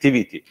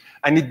connectivity.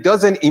 And it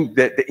doesn't,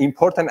 the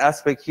important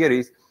aspect here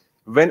is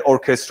when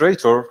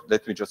orchestrator,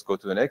 let me just go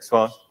to the next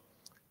one,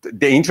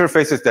 the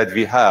interfaces that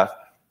we have,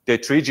 the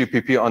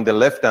 3GPP on the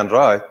left and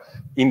right,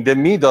 in the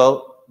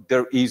middle,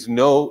 there is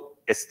no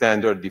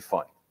standard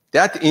defined.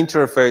 That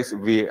interface,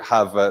 we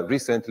have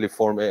recently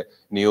formed a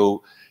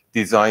new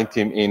design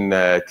team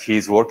in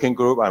T's working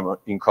group. I'm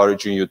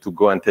encouraging you to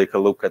go and take a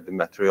look at the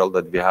material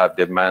that we have,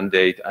 the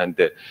mandate and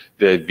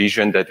the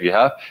vision that we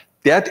have.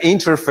 That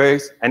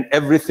interface and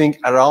everything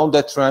around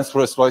that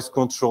transfer slice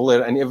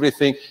controller and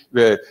everything,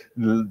 the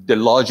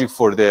logic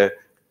for the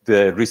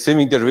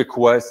receiving the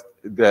request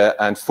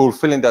and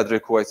fulfilling that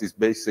request is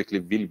basically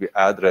will be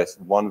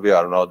addressed one way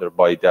or another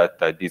by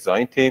that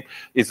design team.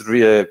 It's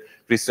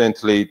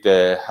recently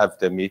they have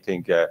the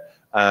meeting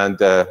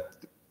and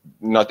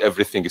not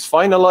everything is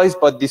finalized,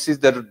 but this is,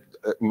 in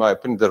my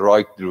opinion, the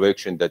right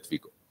direction that we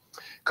go.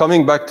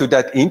 Coming back to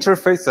that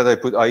interface that I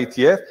put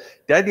IETF,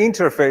 that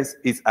interface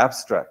is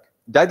abstract.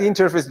 That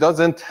interface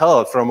doesn't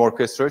tell from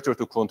orchestrator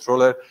to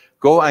controller,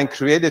 go and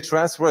create a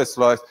transfer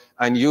slice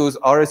and use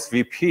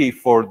RSVP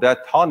for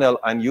that tunnel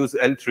and use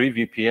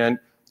L3 VPN.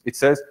 It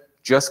says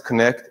just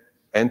connect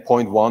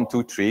endpoint 1,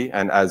 2, 3,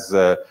 and as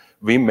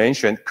we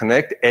mentioned,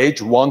 connect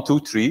edge 1, 2,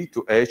 3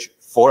 to edge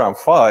 4 and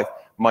 5.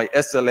 My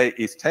SLA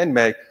is 10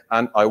 meg,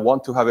 and I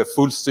want to have a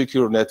full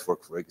secure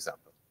network, for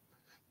example.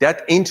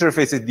 That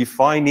interface is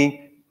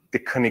defining the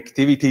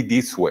connectivity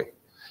this way.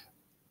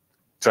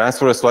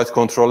 Transfer slice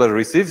controller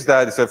receives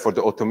that. It said for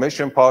the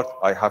automation part,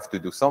 I have to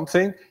do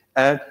something,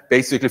 and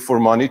basically for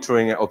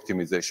monitoring and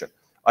optimization.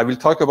 I will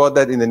talk about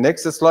that in the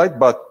next slide,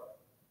 but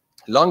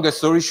Long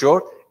story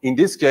short, in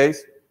this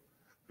case,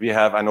 we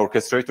have an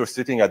orchestrator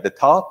sitting at the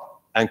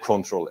top and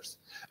controllers.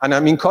 And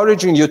I'm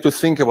encouraging you to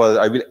think about it.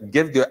 I will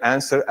give the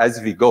answer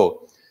as we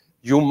go.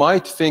 You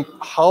might think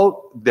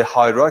how the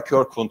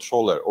hierarchical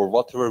controller or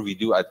whatever we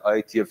do at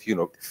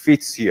IETF,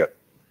 fits here.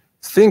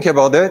 Think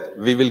about it.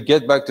 We will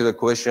get back to the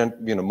question,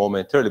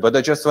 momentarily. But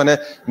I just want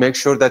to make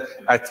sure that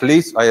at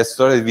least I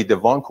started with the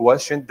one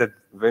question that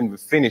when we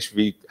finish,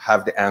 we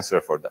have the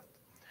answer for that.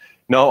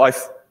 Now,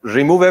 I've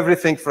removed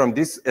everything from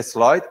this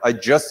slide. I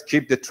just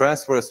keep the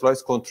transfer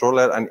slice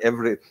controller and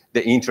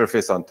the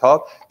interface on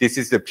top. This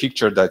is the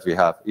picture that we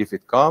have. If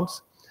it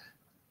comes,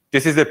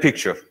 this is the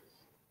picture.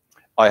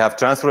 I have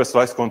transfer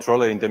slice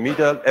controller in the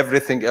middle.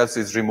 Everything else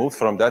is removed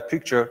from that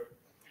picture.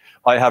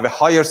 I have a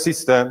higher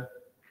system.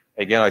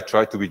 Again, I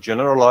try to be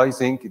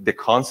generalizing the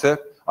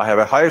concept. I have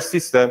a higher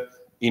system.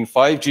 In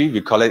 5G,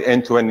 we call it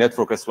end-to-end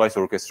network slice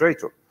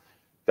orchestrator.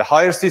 The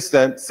higher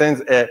system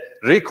sends a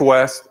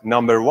request,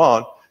 number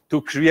one,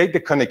 to create the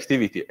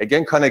connectivity.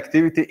 Again,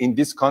 connectivity in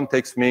this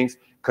context means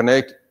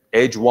connect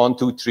edge 1,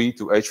 2, 3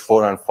 to edge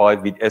 4 and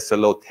 5 with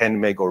SLO 10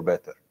 meg or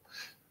better.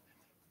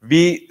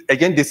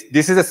 Again, this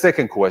is the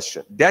second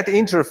question. That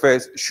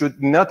interface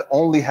should not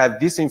only have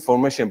this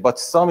information, but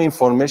some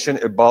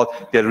information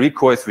about the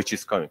request which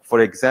is coming.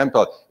 For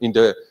example, in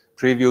the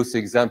previous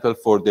example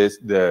for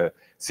the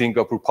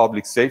Singapore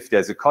Public Safety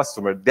as a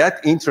customer,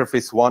 that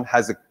interface one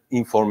has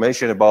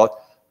information about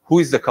who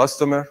is the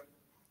customer,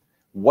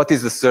 what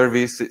is the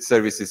service is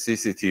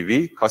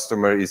CCTV,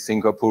 customer is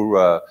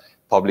Singapore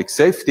Public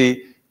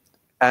Safety,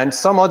 and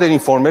some other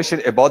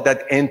information about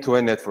that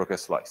end-to-end network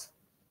slice.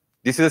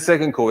 This is the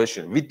second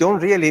question. We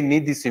don't really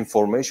need this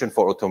information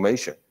for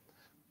automation.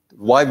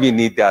 Why we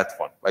need that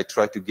one? I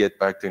try to get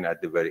back to it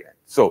at the very end.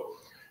 So,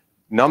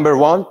 number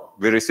one,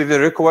 we receive the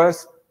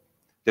request.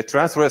 The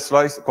transfer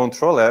slice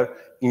controller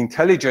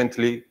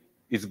intelligently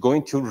is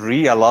going to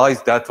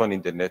realize that one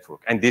in the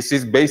network. And this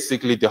is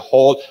basically the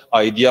whole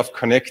idea of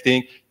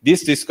connecting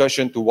this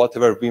discussion to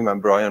whatever Wim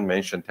and Brian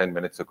mentioned 10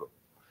 minutes ago.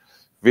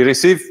 We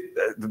receive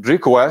the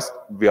request.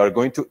 We are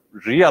going to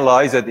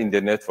realize it in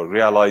the network.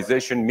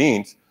 Realization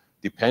means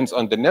depends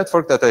on the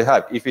network that I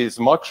have. If it's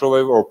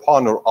microwave or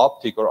PON or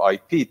optic or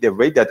IP, the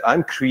way that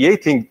I'm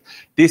creating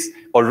this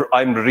or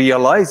I'm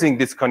realizing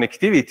this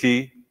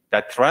connectivity,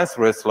 that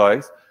transfer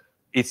slice,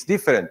 it's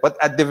different. But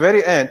at the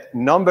very end,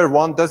 number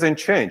one doesn't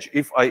change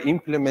if I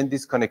implement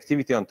this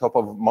connectivity on top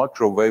of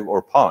microwave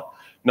or PON.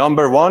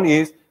 Number one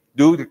is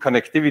do the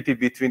connectivity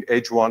between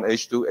edge 1,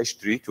 edge 2, edge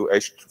 3 to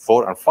edge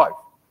 4 and 5.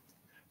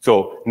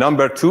 So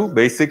number two,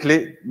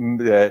 basically,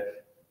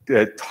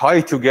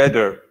 tie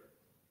together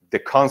the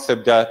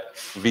concept that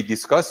we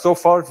discussed so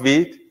far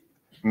with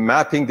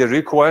mapping the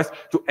request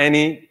to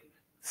any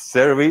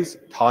service,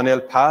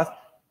 tunnel path.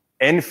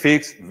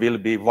 NFIX will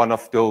be one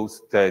of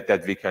those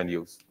that we can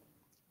use.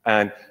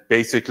 And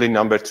basically,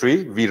 number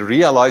three, we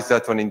realize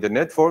that one in the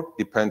network,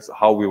 depends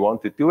how we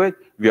want to do it.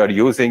 We are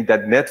using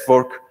that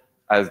network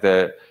as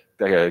the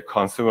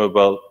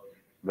consumable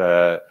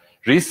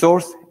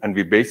resource, and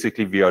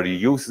we are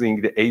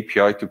using the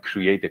API to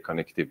create the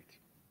connectivity.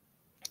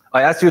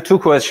 I asked you two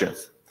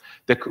questions.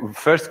 The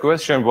first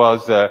question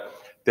was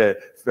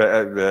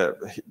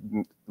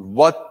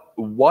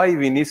why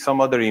we need some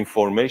other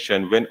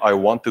information when I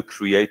want to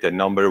create a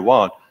number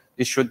one.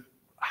 It should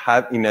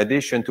have, in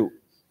addition to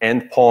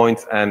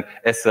endpoints and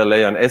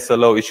SLA and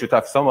SLO, it should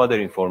have some other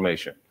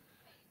information.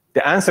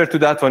 The answer to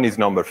that one is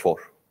number 4.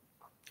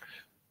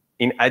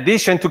 In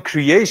addition to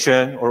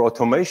creation or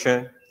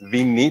automation,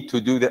 we need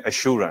to do the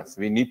assurance.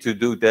 We need to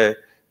do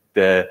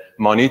the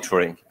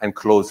monitoring and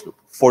closed loop.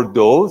 For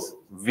those,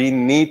 we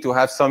need to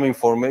have some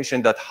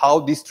information that how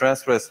this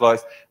transfer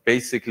slice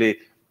basically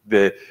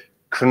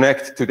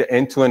connect to the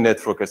end-to-end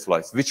network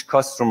slice, which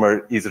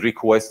customer is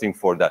requesting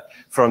for that.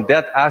 From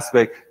that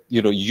aspect,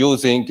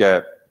 using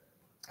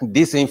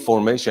this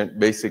information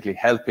basically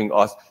helping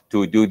us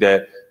to do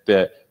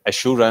the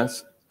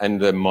assurance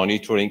and the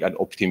monitoring and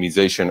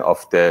optimization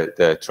of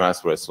the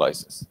transfer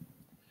slices.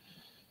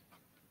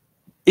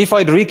 If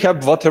I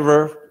recap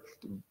whatever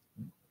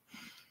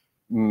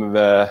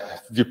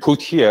we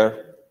put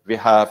here, we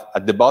have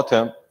at the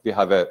bottom, we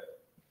have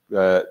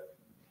a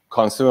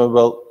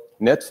consumable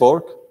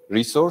network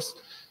resource.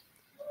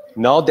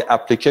 Now the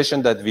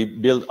application that we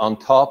build on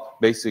top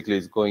basically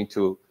is going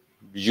to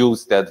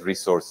use that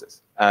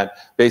resources. And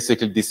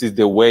basically this is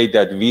the way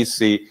that we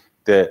see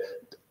the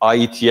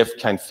IETF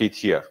can fit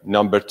here.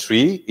 Number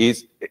 3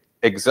 is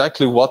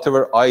exactly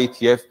whatever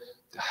IETF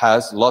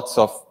has lots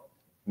of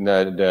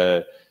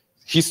the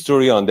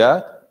history on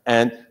that,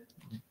 and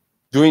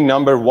doing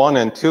number 1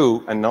 and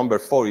 2 and number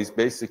 4 is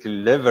basically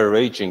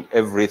leveraging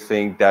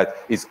everything that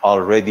is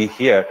already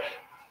here.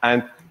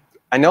 And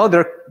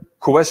another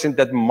question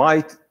that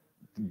might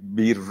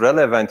be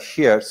relevant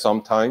here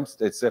sometimes,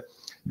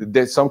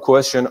 there's some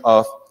question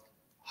of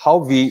how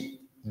we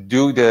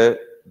do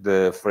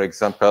for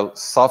example,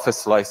 soft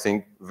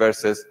slicing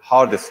versus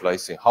hard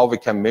slicing, how we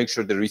can make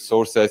sure the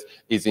resources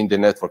is in the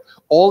network.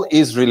 All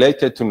is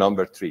related to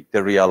number 3,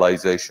 the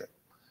realization.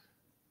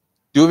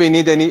 Do we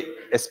need any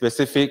a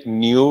specific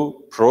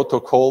new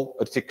protocol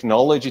or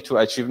technology to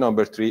achieve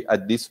number 3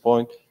 at this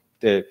point?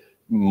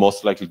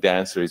 Most likely the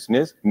answer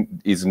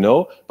is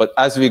no. But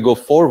as we go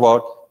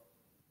forward,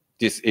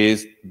 this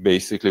is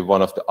basically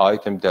one of the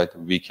items that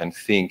we can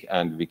think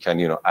and we can,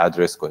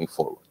 address going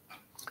forward.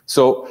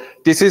 So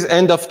this is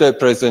end of the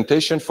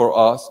presentation for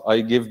us.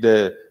 I give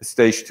the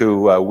stage to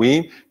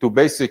Wim to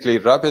basically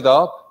wrap it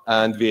up,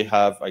 and we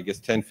have, I guess,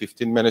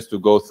 10-15 minutes to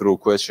go through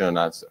question and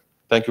answer.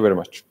 Thank you very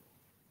much.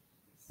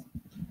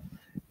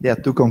 Yeah,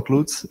 to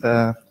conclude,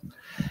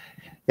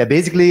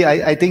 basically,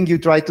 I think you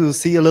try to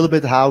see a little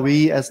bit how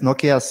we as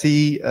Nokia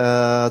see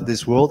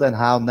this world and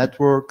how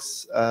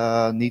networks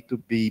need to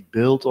be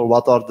built, or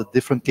what are the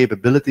different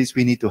capabilities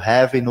we need to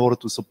have in order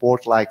to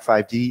support like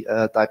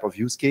 5G type of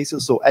use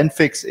cases. So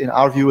NFIX, in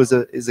our view,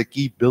 is a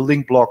key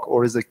building block,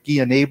 or is a key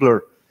enabler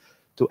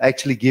to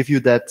actually give you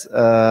that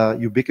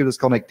ubiquitous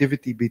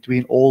connectivity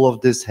between all of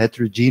these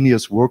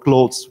heterogeneous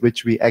workloads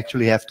which we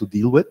actually have to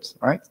deal with,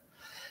 right?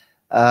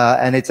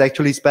 And it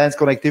actually spans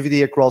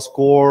connectivity across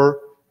core,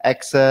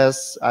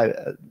 access,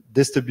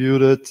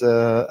 distributed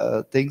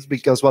things,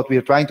 because what we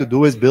are trying to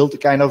do is build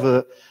kind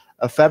of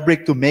a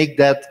fabric to make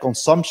that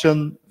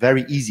consumption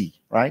very easy,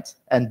 right?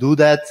 And do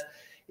that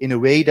in a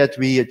way that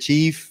we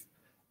achieve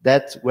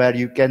that where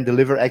you can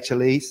deliver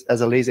actually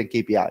SLAs and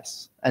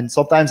KPIs. And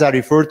sometimes I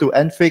refer to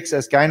NFIX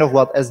as kind of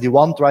what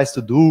SD-WAN tries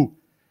to do.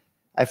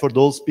 And for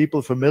those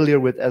people familiar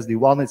with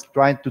SD-WAN, it's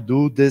trying to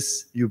do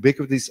this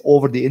ubiquitous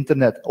over the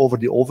internet, over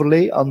the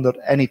overlay, under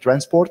any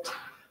transport.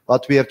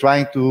 What we are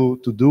trying to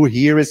do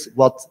here is,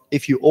 what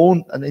if you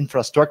own an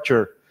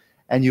infrastructure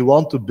and you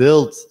want to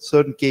build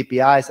certain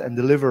KPIs and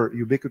deliver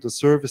ubiquitous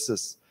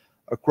services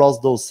across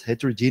those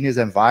heterogeneous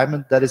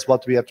environments, that is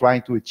what we are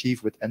trying to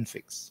achieve with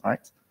NFIX,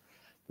 right?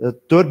 The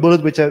third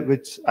bullet, which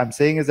I'm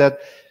saying, is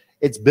that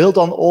it's built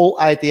on all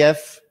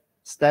IETF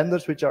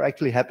standards which are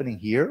actually happening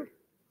here.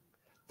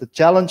 The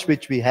challenge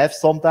which we have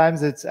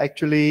sometimes, it's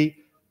actually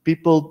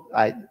people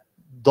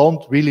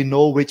don't really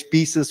know which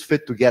pieces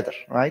fit together,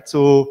 right?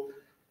 So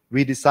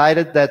we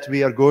decided that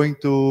we are going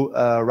to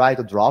write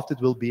a draft.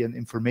 It will be an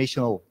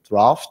informational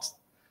draft.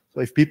 So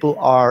if people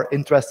are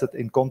interested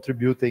in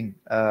contributing,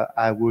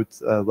 I would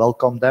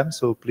welcome them.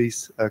 So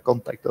please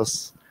contact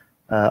us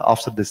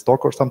after this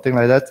talk or something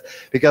like that,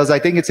 because I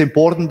think it's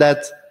important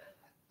that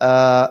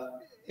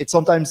it's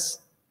sometimes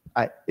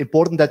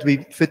important that we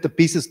fit the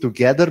pieces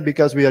together,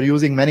 because we are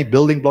using many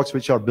building blocks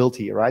which are built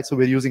here, right? So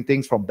we're using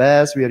things from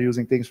BAS, we are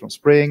using things from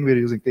Spring, we're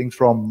using things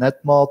from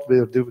NetMod,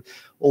 we're doing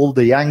all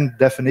the Yang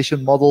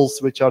definition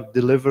models which are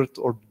delivered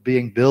or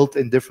being built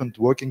in different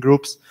working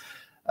groups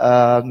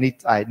need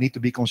to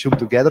be consumed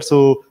together.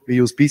 So we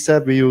use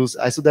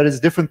PSAP, so there is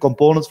different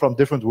components from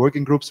different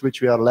working groups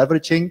which we are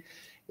leveraging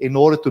in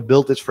order to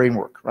build this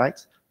framework, right?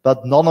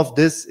 But none of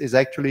this is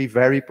actually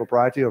very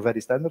proprietary or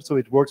very standard, so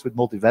it works with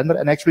multi-vendor.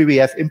 And actually, we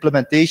have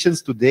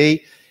implementations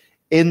today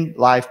in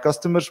live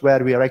customers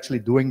where we are actually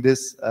doing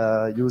this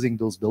using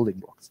those building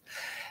blocks.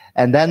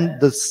 And then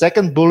the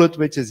second bullet,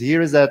 which is here,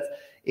 is that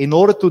in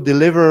order to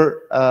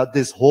deliver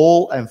this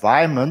whole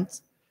environment,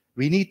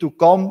 we need to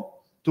come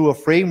to a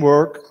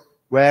framework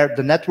where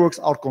the networks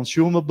are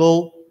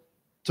consumable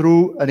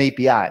through an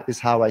API, is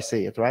how I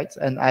say it, right?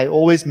 And I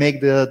always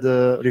make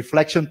the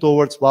reflection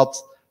towards what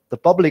the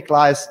public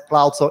cloud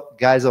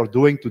guys are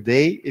doing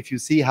today. If you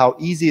see how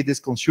easy it is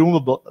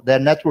consumable, their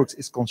networks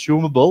is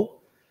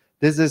consumable,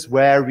 this is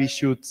where we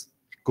should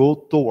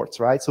go towards,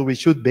 right? So we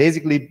should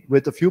basically,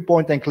 with a few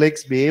point and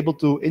clicks, be able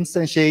to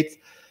instantiate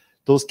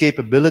those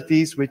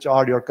capabilities which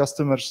are your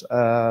customers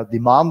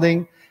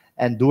demanding,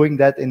 and doing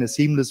that in a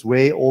seamless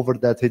way over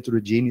that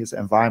heterogeneous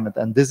environment.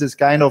 And this is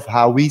kind of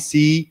how we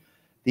see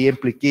the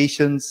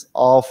implications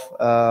of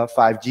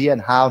 5G and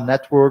how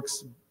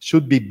networks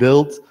should be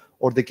built,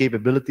 or the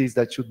capabilities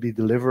that should be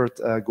delivered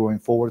going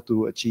forward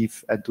to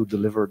achieve and to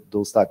deliver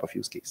those type of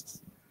use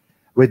cases.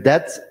 With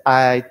that,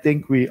 I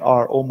think we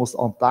are almost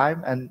on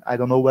time, and I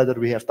don't know whether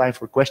we have time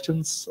for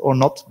questions or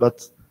not,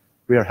 but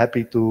we are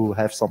happy to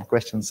have some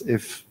questions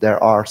if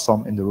there are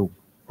some in the room.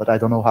 But I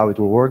don't know how it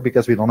will work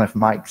because we don't have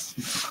mics.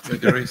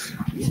 There is.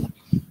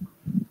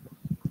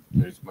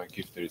 There is mic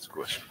if there is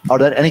question. Are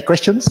there any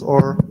questions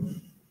or?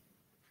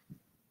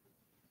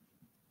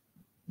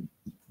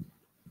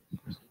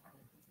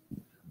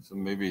 So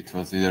maybe it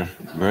was either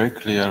very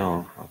clear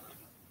or not.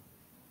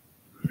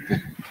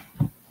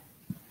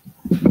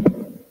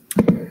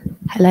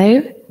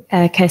 Hello,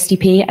 Kirsty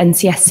P,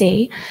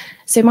 NCSC.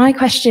 So my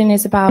question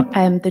is about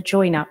the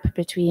join up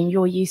between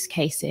your use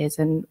cases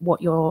and what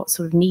you're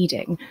sort of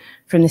needing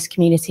from this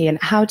community, and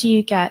how do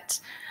you get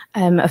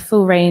a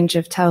full range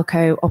of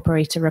telco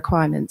operator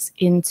requirements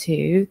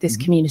into this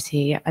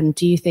community, and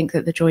do you think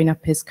that the join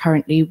up is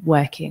currently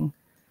working?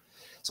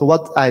 So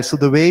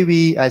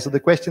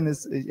the question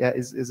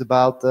is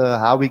about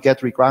how we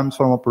get requirements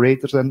from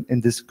operators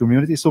in this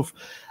community. So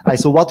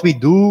what we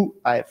do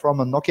from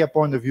a Nokia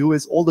point of view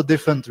is all the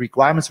different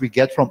requirements we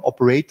get from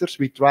operators.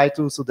 We try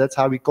to, so that's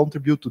how we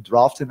contribute to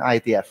drafts in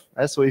IETF.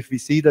 So if we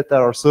see that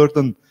there are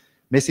certain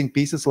missing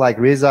pieces, like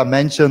Reza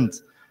mentioned,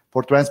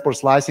 For transport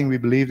slicing, we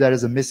believe there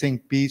is a missing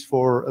piece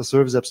for a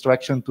service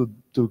abstraction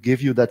to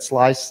give you that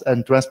slice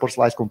and transport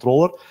slice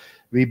controller.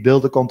 We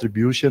build a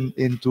contribution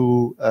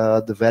into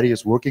the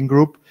various working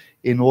group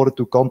in order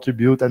to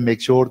contribute and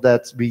make sure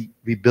that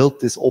we build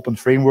this open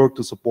framework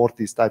to support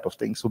these type of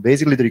things. So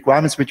basically the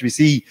requirements which we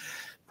see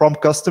from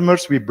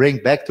customers, we bring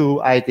back to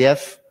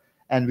IETF,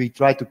 and we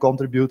try to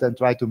contribute and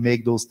try to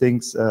make those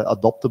things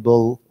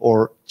adoptable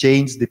or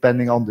change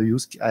depending on the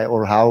use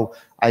or how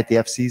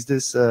IETF sees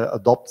this,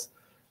 adopt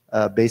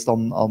based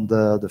on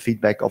the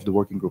feedback of the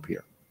working group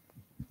here.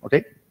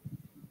 Okay?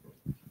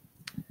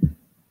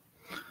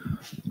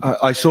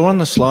 I saw on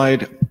the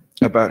slide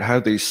about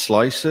how these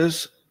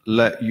slices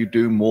let you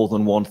do more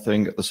than one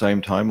thing at the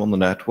same time on the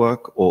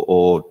network,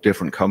 or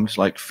different companies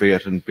like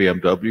Fiat and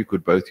BMW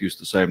could both use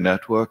the same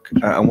network.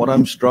 And what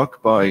I'm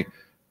struck by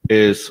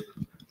is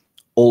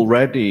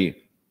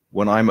already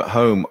when I'm at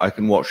home, I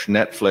can watch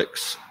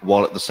Netflix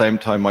while at the same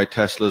time my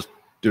Tesla's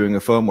doing a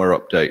firmware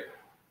update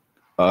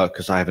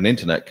because I have an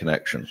internet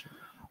connection.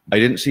 I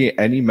didn't see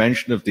any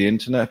mention of the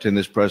internet in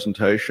this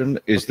presentation.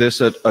 Is this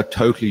a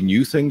totally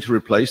new thing to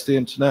replace the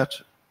internet?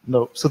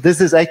 No. So this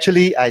is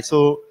actually,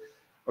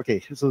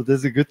 okay, so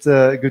this is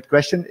a good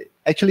question.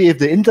 Actually, if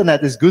the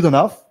internet is good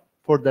enough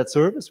for that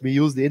service, we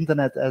use the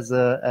internet as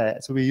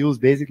so we use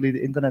basically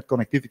the internet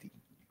connectivity,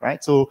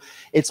 right? So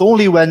it's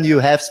only when you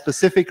have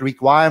specific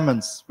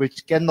requirements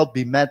which cannot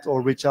be met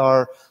or which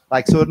are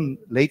like certain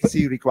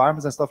latency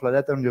requirements and stuff like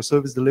that, and your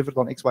service delivered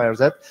on X, Y, or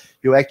Z,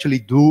 you actually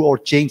do or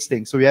change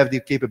things. So you have the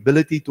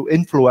capability to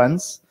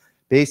influence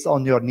based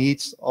on your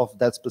needs of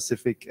that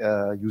specific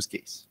use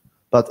case.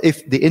 But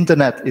if the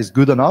internet is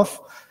good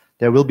enough,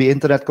 there will be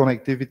internet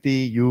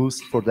connectivity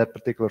used for that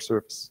particular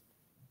service.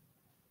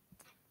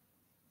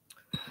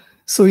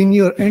 So in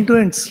your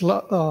end-to-end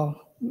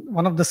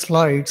one of the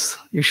slides,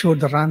 you showed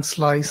the RAN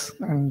slice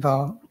and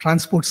the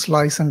transport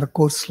slice and the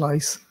core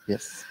slice.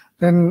 Yes.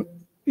 Then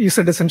you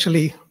said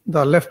essentially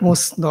the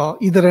leftmost, the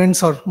either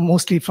ends are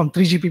mostly from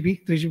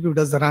 3GPP. 3GPP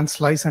does the RAN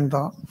slice and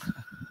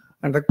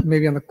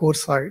maybe on the core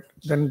side.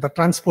 Then the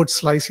transport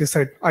slice, you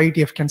said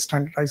IETF can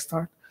standardize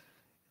that.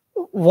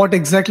 What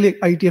exactly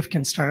IETF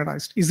can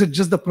standardize? Is it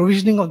just the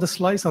provisioning of the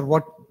slice, or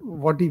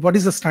what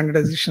is the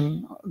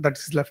standardization that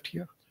is left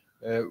here?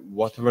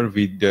 Whatever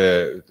we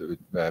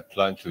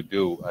plan to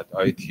do at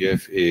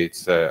IETF,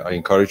 it's I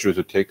encourage you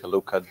to take a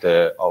look at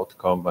the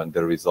outcome and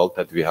the result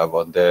that we have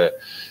on the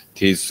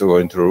TIS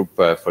or interrupt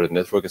for the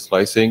network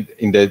slicing.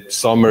 In the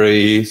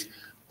summary,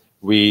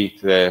 we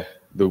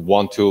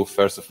want to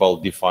first of all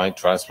define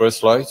transport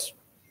slice.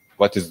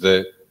 What is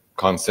the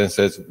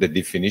consensus, the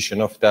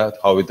definition of that,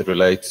 how it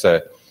relates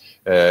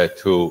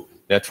to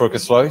network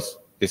slice?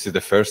 This is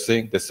the first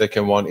thing. The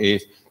second one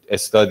is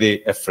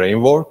study a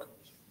framework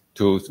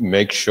to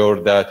make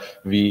sure that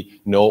we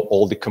know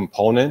all the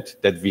components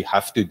that we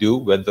have to do,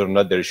 whether or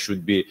not there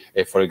should be,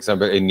 for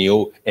example, a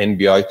new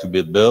NBI to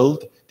be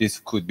built.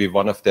 This could be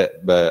one of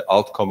the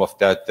outcome of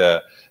that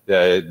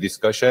the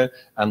discussion.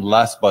 And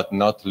last but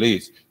not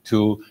least,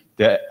 to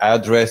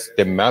address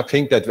the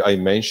mapping that I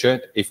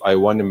mentioned. If I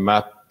want to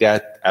map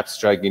that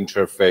abstract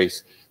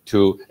interface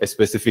to a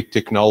specific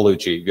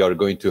technology, we are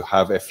going to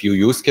have a few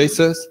use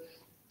cases,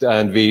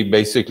 and we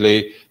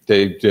basically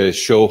they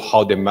show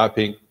how the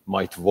mapping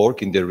might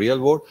work in the real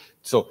world.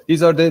 So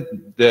these are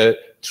the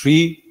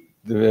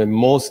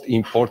most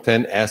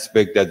important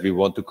aspects that we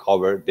want to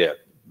cover there.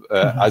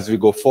 As we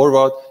go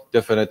forward,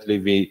 definitely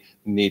we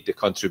need the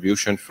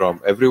contribution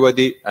from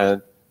everybody,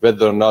 and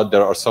whether or not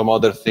there are some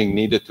other thing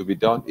needed to be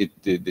done,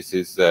 this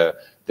is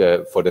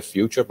for the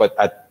future. But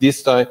at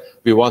this time,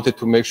 we wanted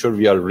to make sure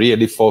we are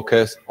really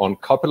focused on a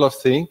couple of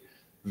things.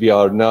 We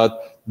are not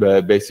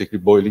basically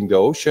boiling the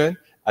ocean.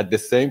 At the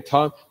same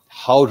time,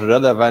 how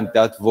relevant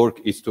that work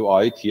is to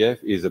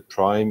IETF is a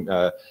prime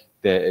the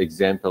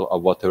example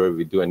of whatever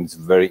we do, and it's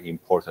very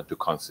important to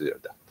consider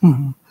that.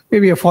 Mm-hmm.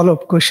 Maybe a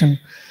follow-up question.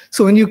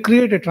 So when you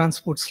create a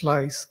transport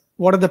slice,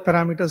 what are the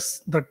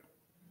parameters that,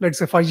 let's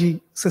say, 5G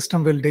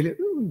system will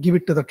give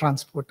it to the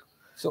transport?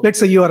 So, let's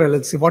say you are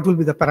LLC. What will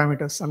be the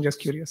parameters? I'm just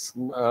curious.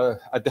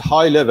 At the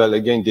high level,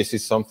 again, this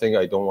is something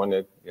I don't want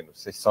to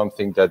say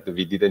something that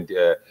we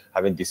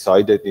haven't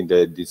decided in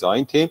the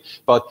design team.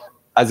 But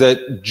as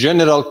a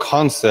general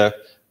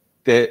concept,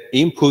 the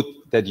input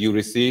that you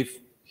receive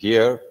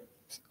here,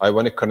 I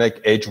want to connect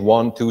edge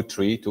 1, 2,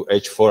 3 to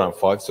edge 4 and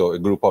 5, so a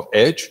group of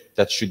edge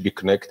that should be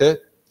connected.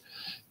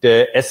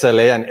 The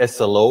SLA and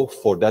SLO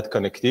for that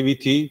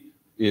connectivity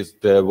is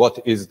what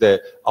is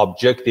the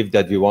objective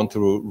that we want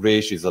to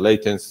reach, is the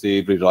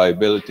latency,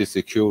 reliability,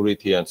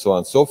 security, and so on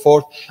and so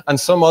forth, and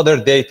some other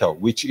data,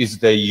 which is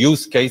the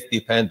use case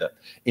dependent.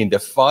 In the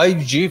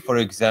 5G, for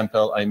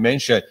example, I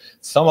mentioned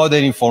some other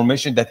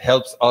information that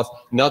helps us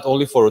not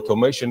only for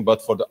automation,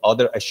 but for the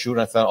other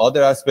assurance and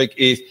other aspect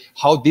is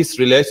how this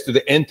relates to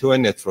the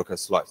end-to-end network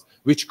slice.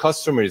 Which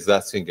customer is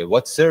that single?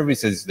 What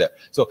service is there?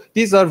 So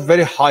these are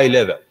very high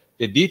level.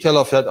 The detail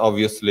of that,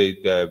 obviously,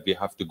 we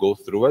have to go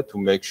through it to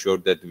make sure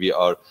that we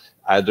are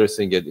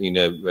addressing it in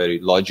a very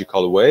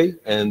logical way,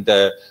 and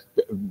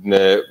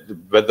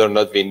whether or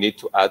not we need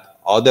to add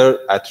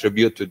other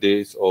attribute to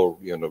this or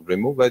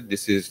remove it.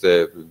 This is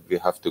we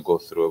have to go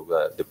through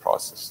the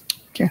process.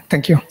 Okay,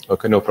 thank you.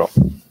 Okay, no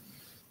problem.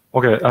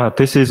 Okay,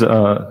 this is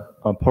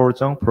Paul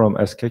Zhang from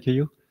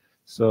SKKU.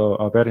 So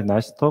a very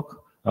nice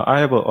talk. I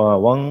have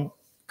one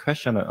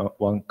question,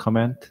 one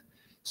comment.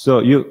 So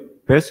you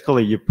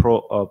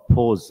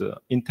propose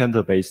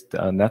intent-based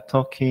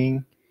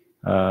networking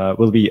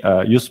will be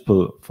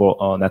useful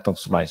for network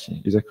slicing.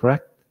 Is that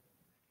correct?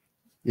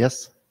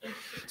 Yes.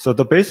 So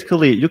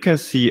basically, you can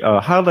see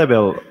high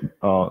level,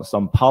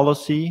 some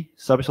policy,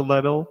 service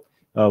level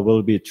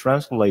will be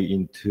translated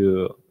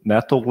into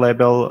network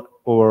level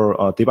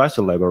or device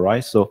level,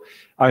 right? So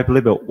I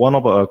believe one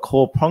of our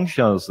core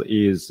functions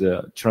is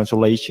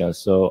translation.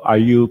 So are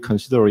you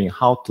considering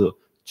how to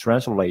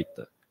translate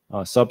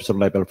service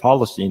level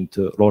policy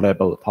into low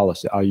level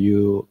policy? Are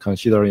you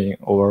considering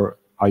or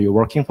are you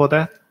working for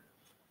that?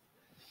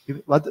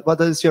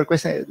 What is your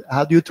question?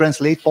 How do you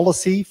translate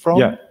policy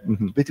from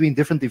between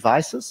different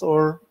devices,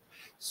 or?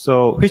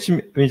 So which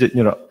means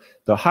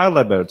the high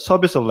level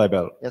service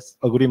level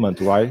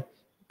agreement, right?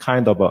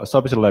 Kind of a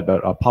service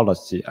level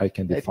policy I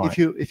can define.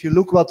 If you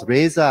look what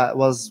Reza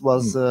was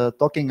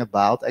talking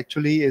about,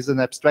 actually is an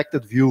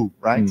abstracted view,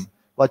 right?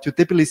 What you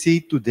typically see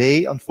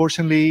today,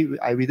 unfortunately,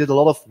 we did a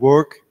lot of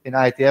work in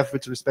IETF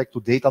with respect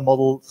to data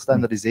model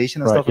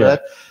standardization and stuff like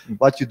that.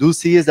 What you do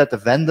see is that the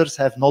vendors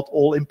have not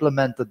all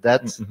implemented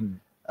that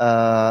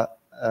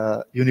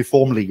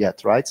uniformly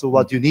yet, right? So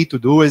what you need to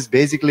do is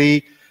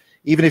basically,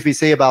 even if we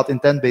say about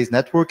intent-based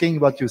networking,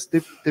 what you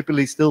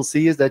typically still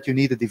see is that you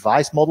need a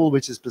device model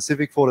which is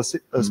specific for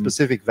a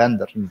specific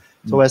vendor.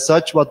 So as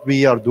such, what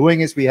we are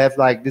doing is we have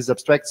like these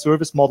abstract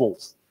service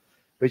models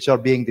which are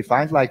being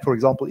defined. Like, for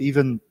example,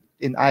 even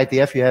in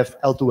IETF, you have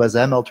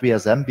L2SM,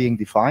 L3SM being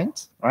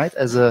defined, right,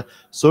 as a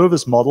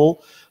service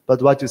model.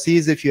 But what you see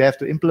is if you have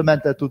to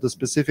implement that to the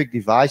specific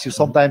device, you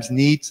sometimes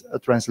need a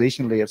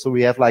translation layer. So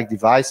we have like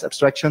device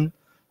abstraction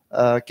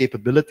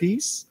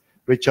capabilities,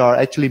 which are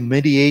actually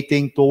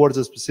mediating towards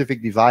a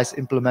specific device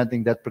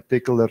implementing that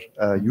particular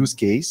use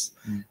case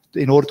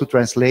in order to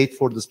translate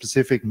for the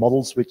specific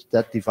models which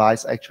that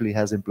device actually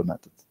has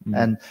implemented.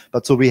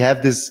 But so we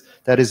have this,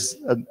 that is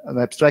an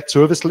abstract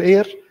service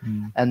layer,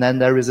 and then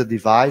there is a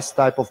device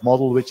type of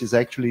model which is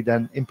actually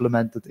then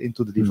implemented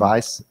into the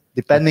device,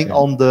 depending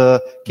on the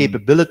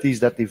capabilities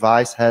that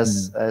device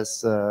has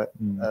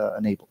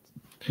enabled.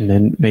 And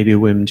then maybe,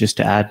 Wim, just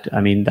to add,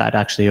 I mean, that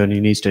actually only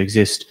needs to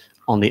exist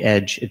on the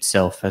edge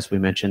itself, as we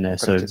mentioned there.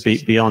 So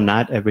beyond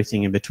that,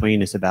 everything in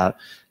between is about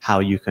how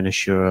you can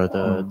assure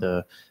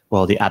the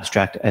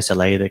abstract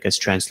SLA that gets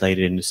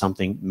translated into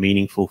something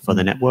meaningful for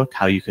the network,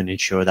 how you can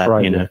ensure that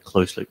in a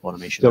closed loop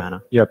automation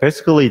manner. Yeah,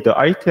 basically the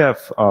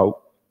IETF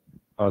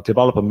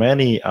developed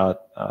many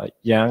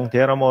young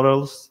data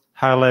models,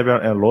 high level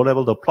and low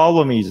level. The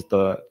problem is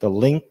the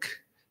link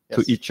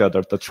to each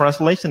other. The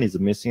translation is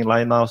missing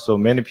right now, so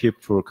many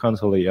people are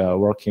currently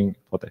working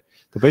for that.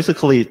 So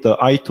basically, the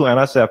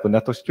I2NSF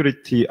network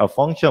security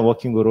function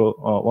working group,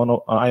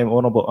 I am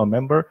one of a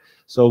member.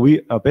 So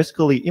we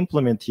basically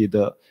implemented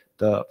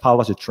the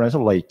policy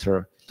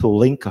translator to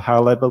link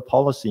high-level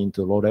policy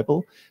into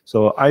low-level.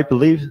 So I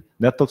believe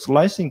network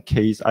slicing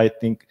case, I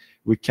think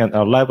we can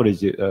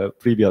leverage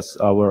previous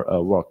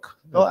our work.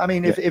 No, I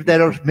mean, if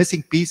there are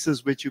missing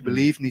pieces which you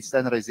believe need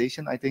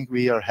standardization, I think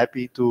we are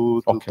happy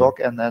to talk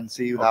and then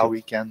see how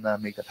we can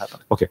make that happen.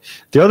 Okay.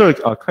 The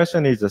other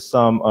question is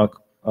some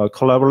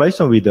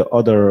collaboration with the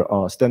other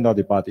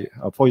standard body.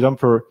 For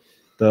example,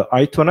 the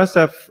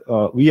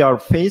I2NSF, we are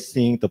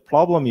facing the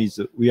problem is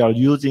we are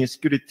using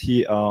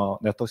security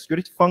network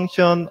security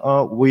function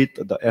with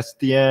the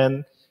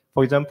SDN.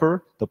 For example,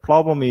 the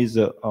problem is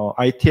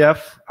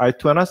IETF,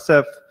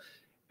 I2NSF,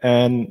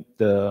 and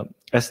the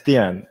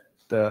SDN.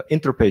 The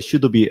interface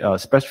should be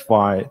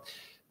specified.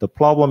 The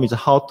problem is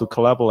how to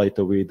collaborate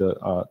with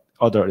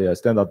other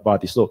standard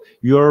bodies. So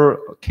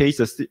your case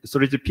is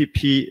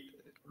 3GPP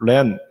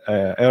LAN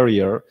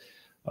area,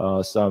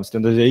 some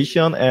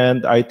standardization,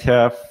 and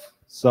IETF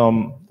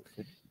some,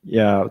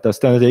 the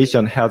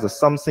standardization has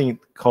something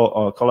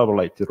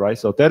collaborated, right?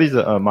 So that is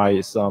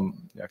my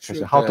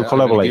question, how to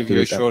collaborate. I will give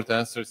you a short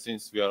answer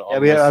since we are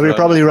we're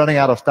probably running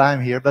out of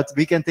time here, but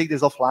we can take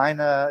this offline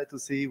to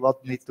see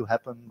what needs to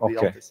happen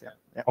beyond this.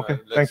 Okay,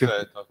 thank you.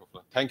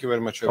 Thank you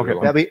very much,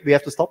 everyone. Okay, we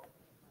have to stop.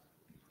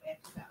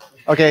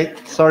 Okay,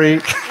 sorry.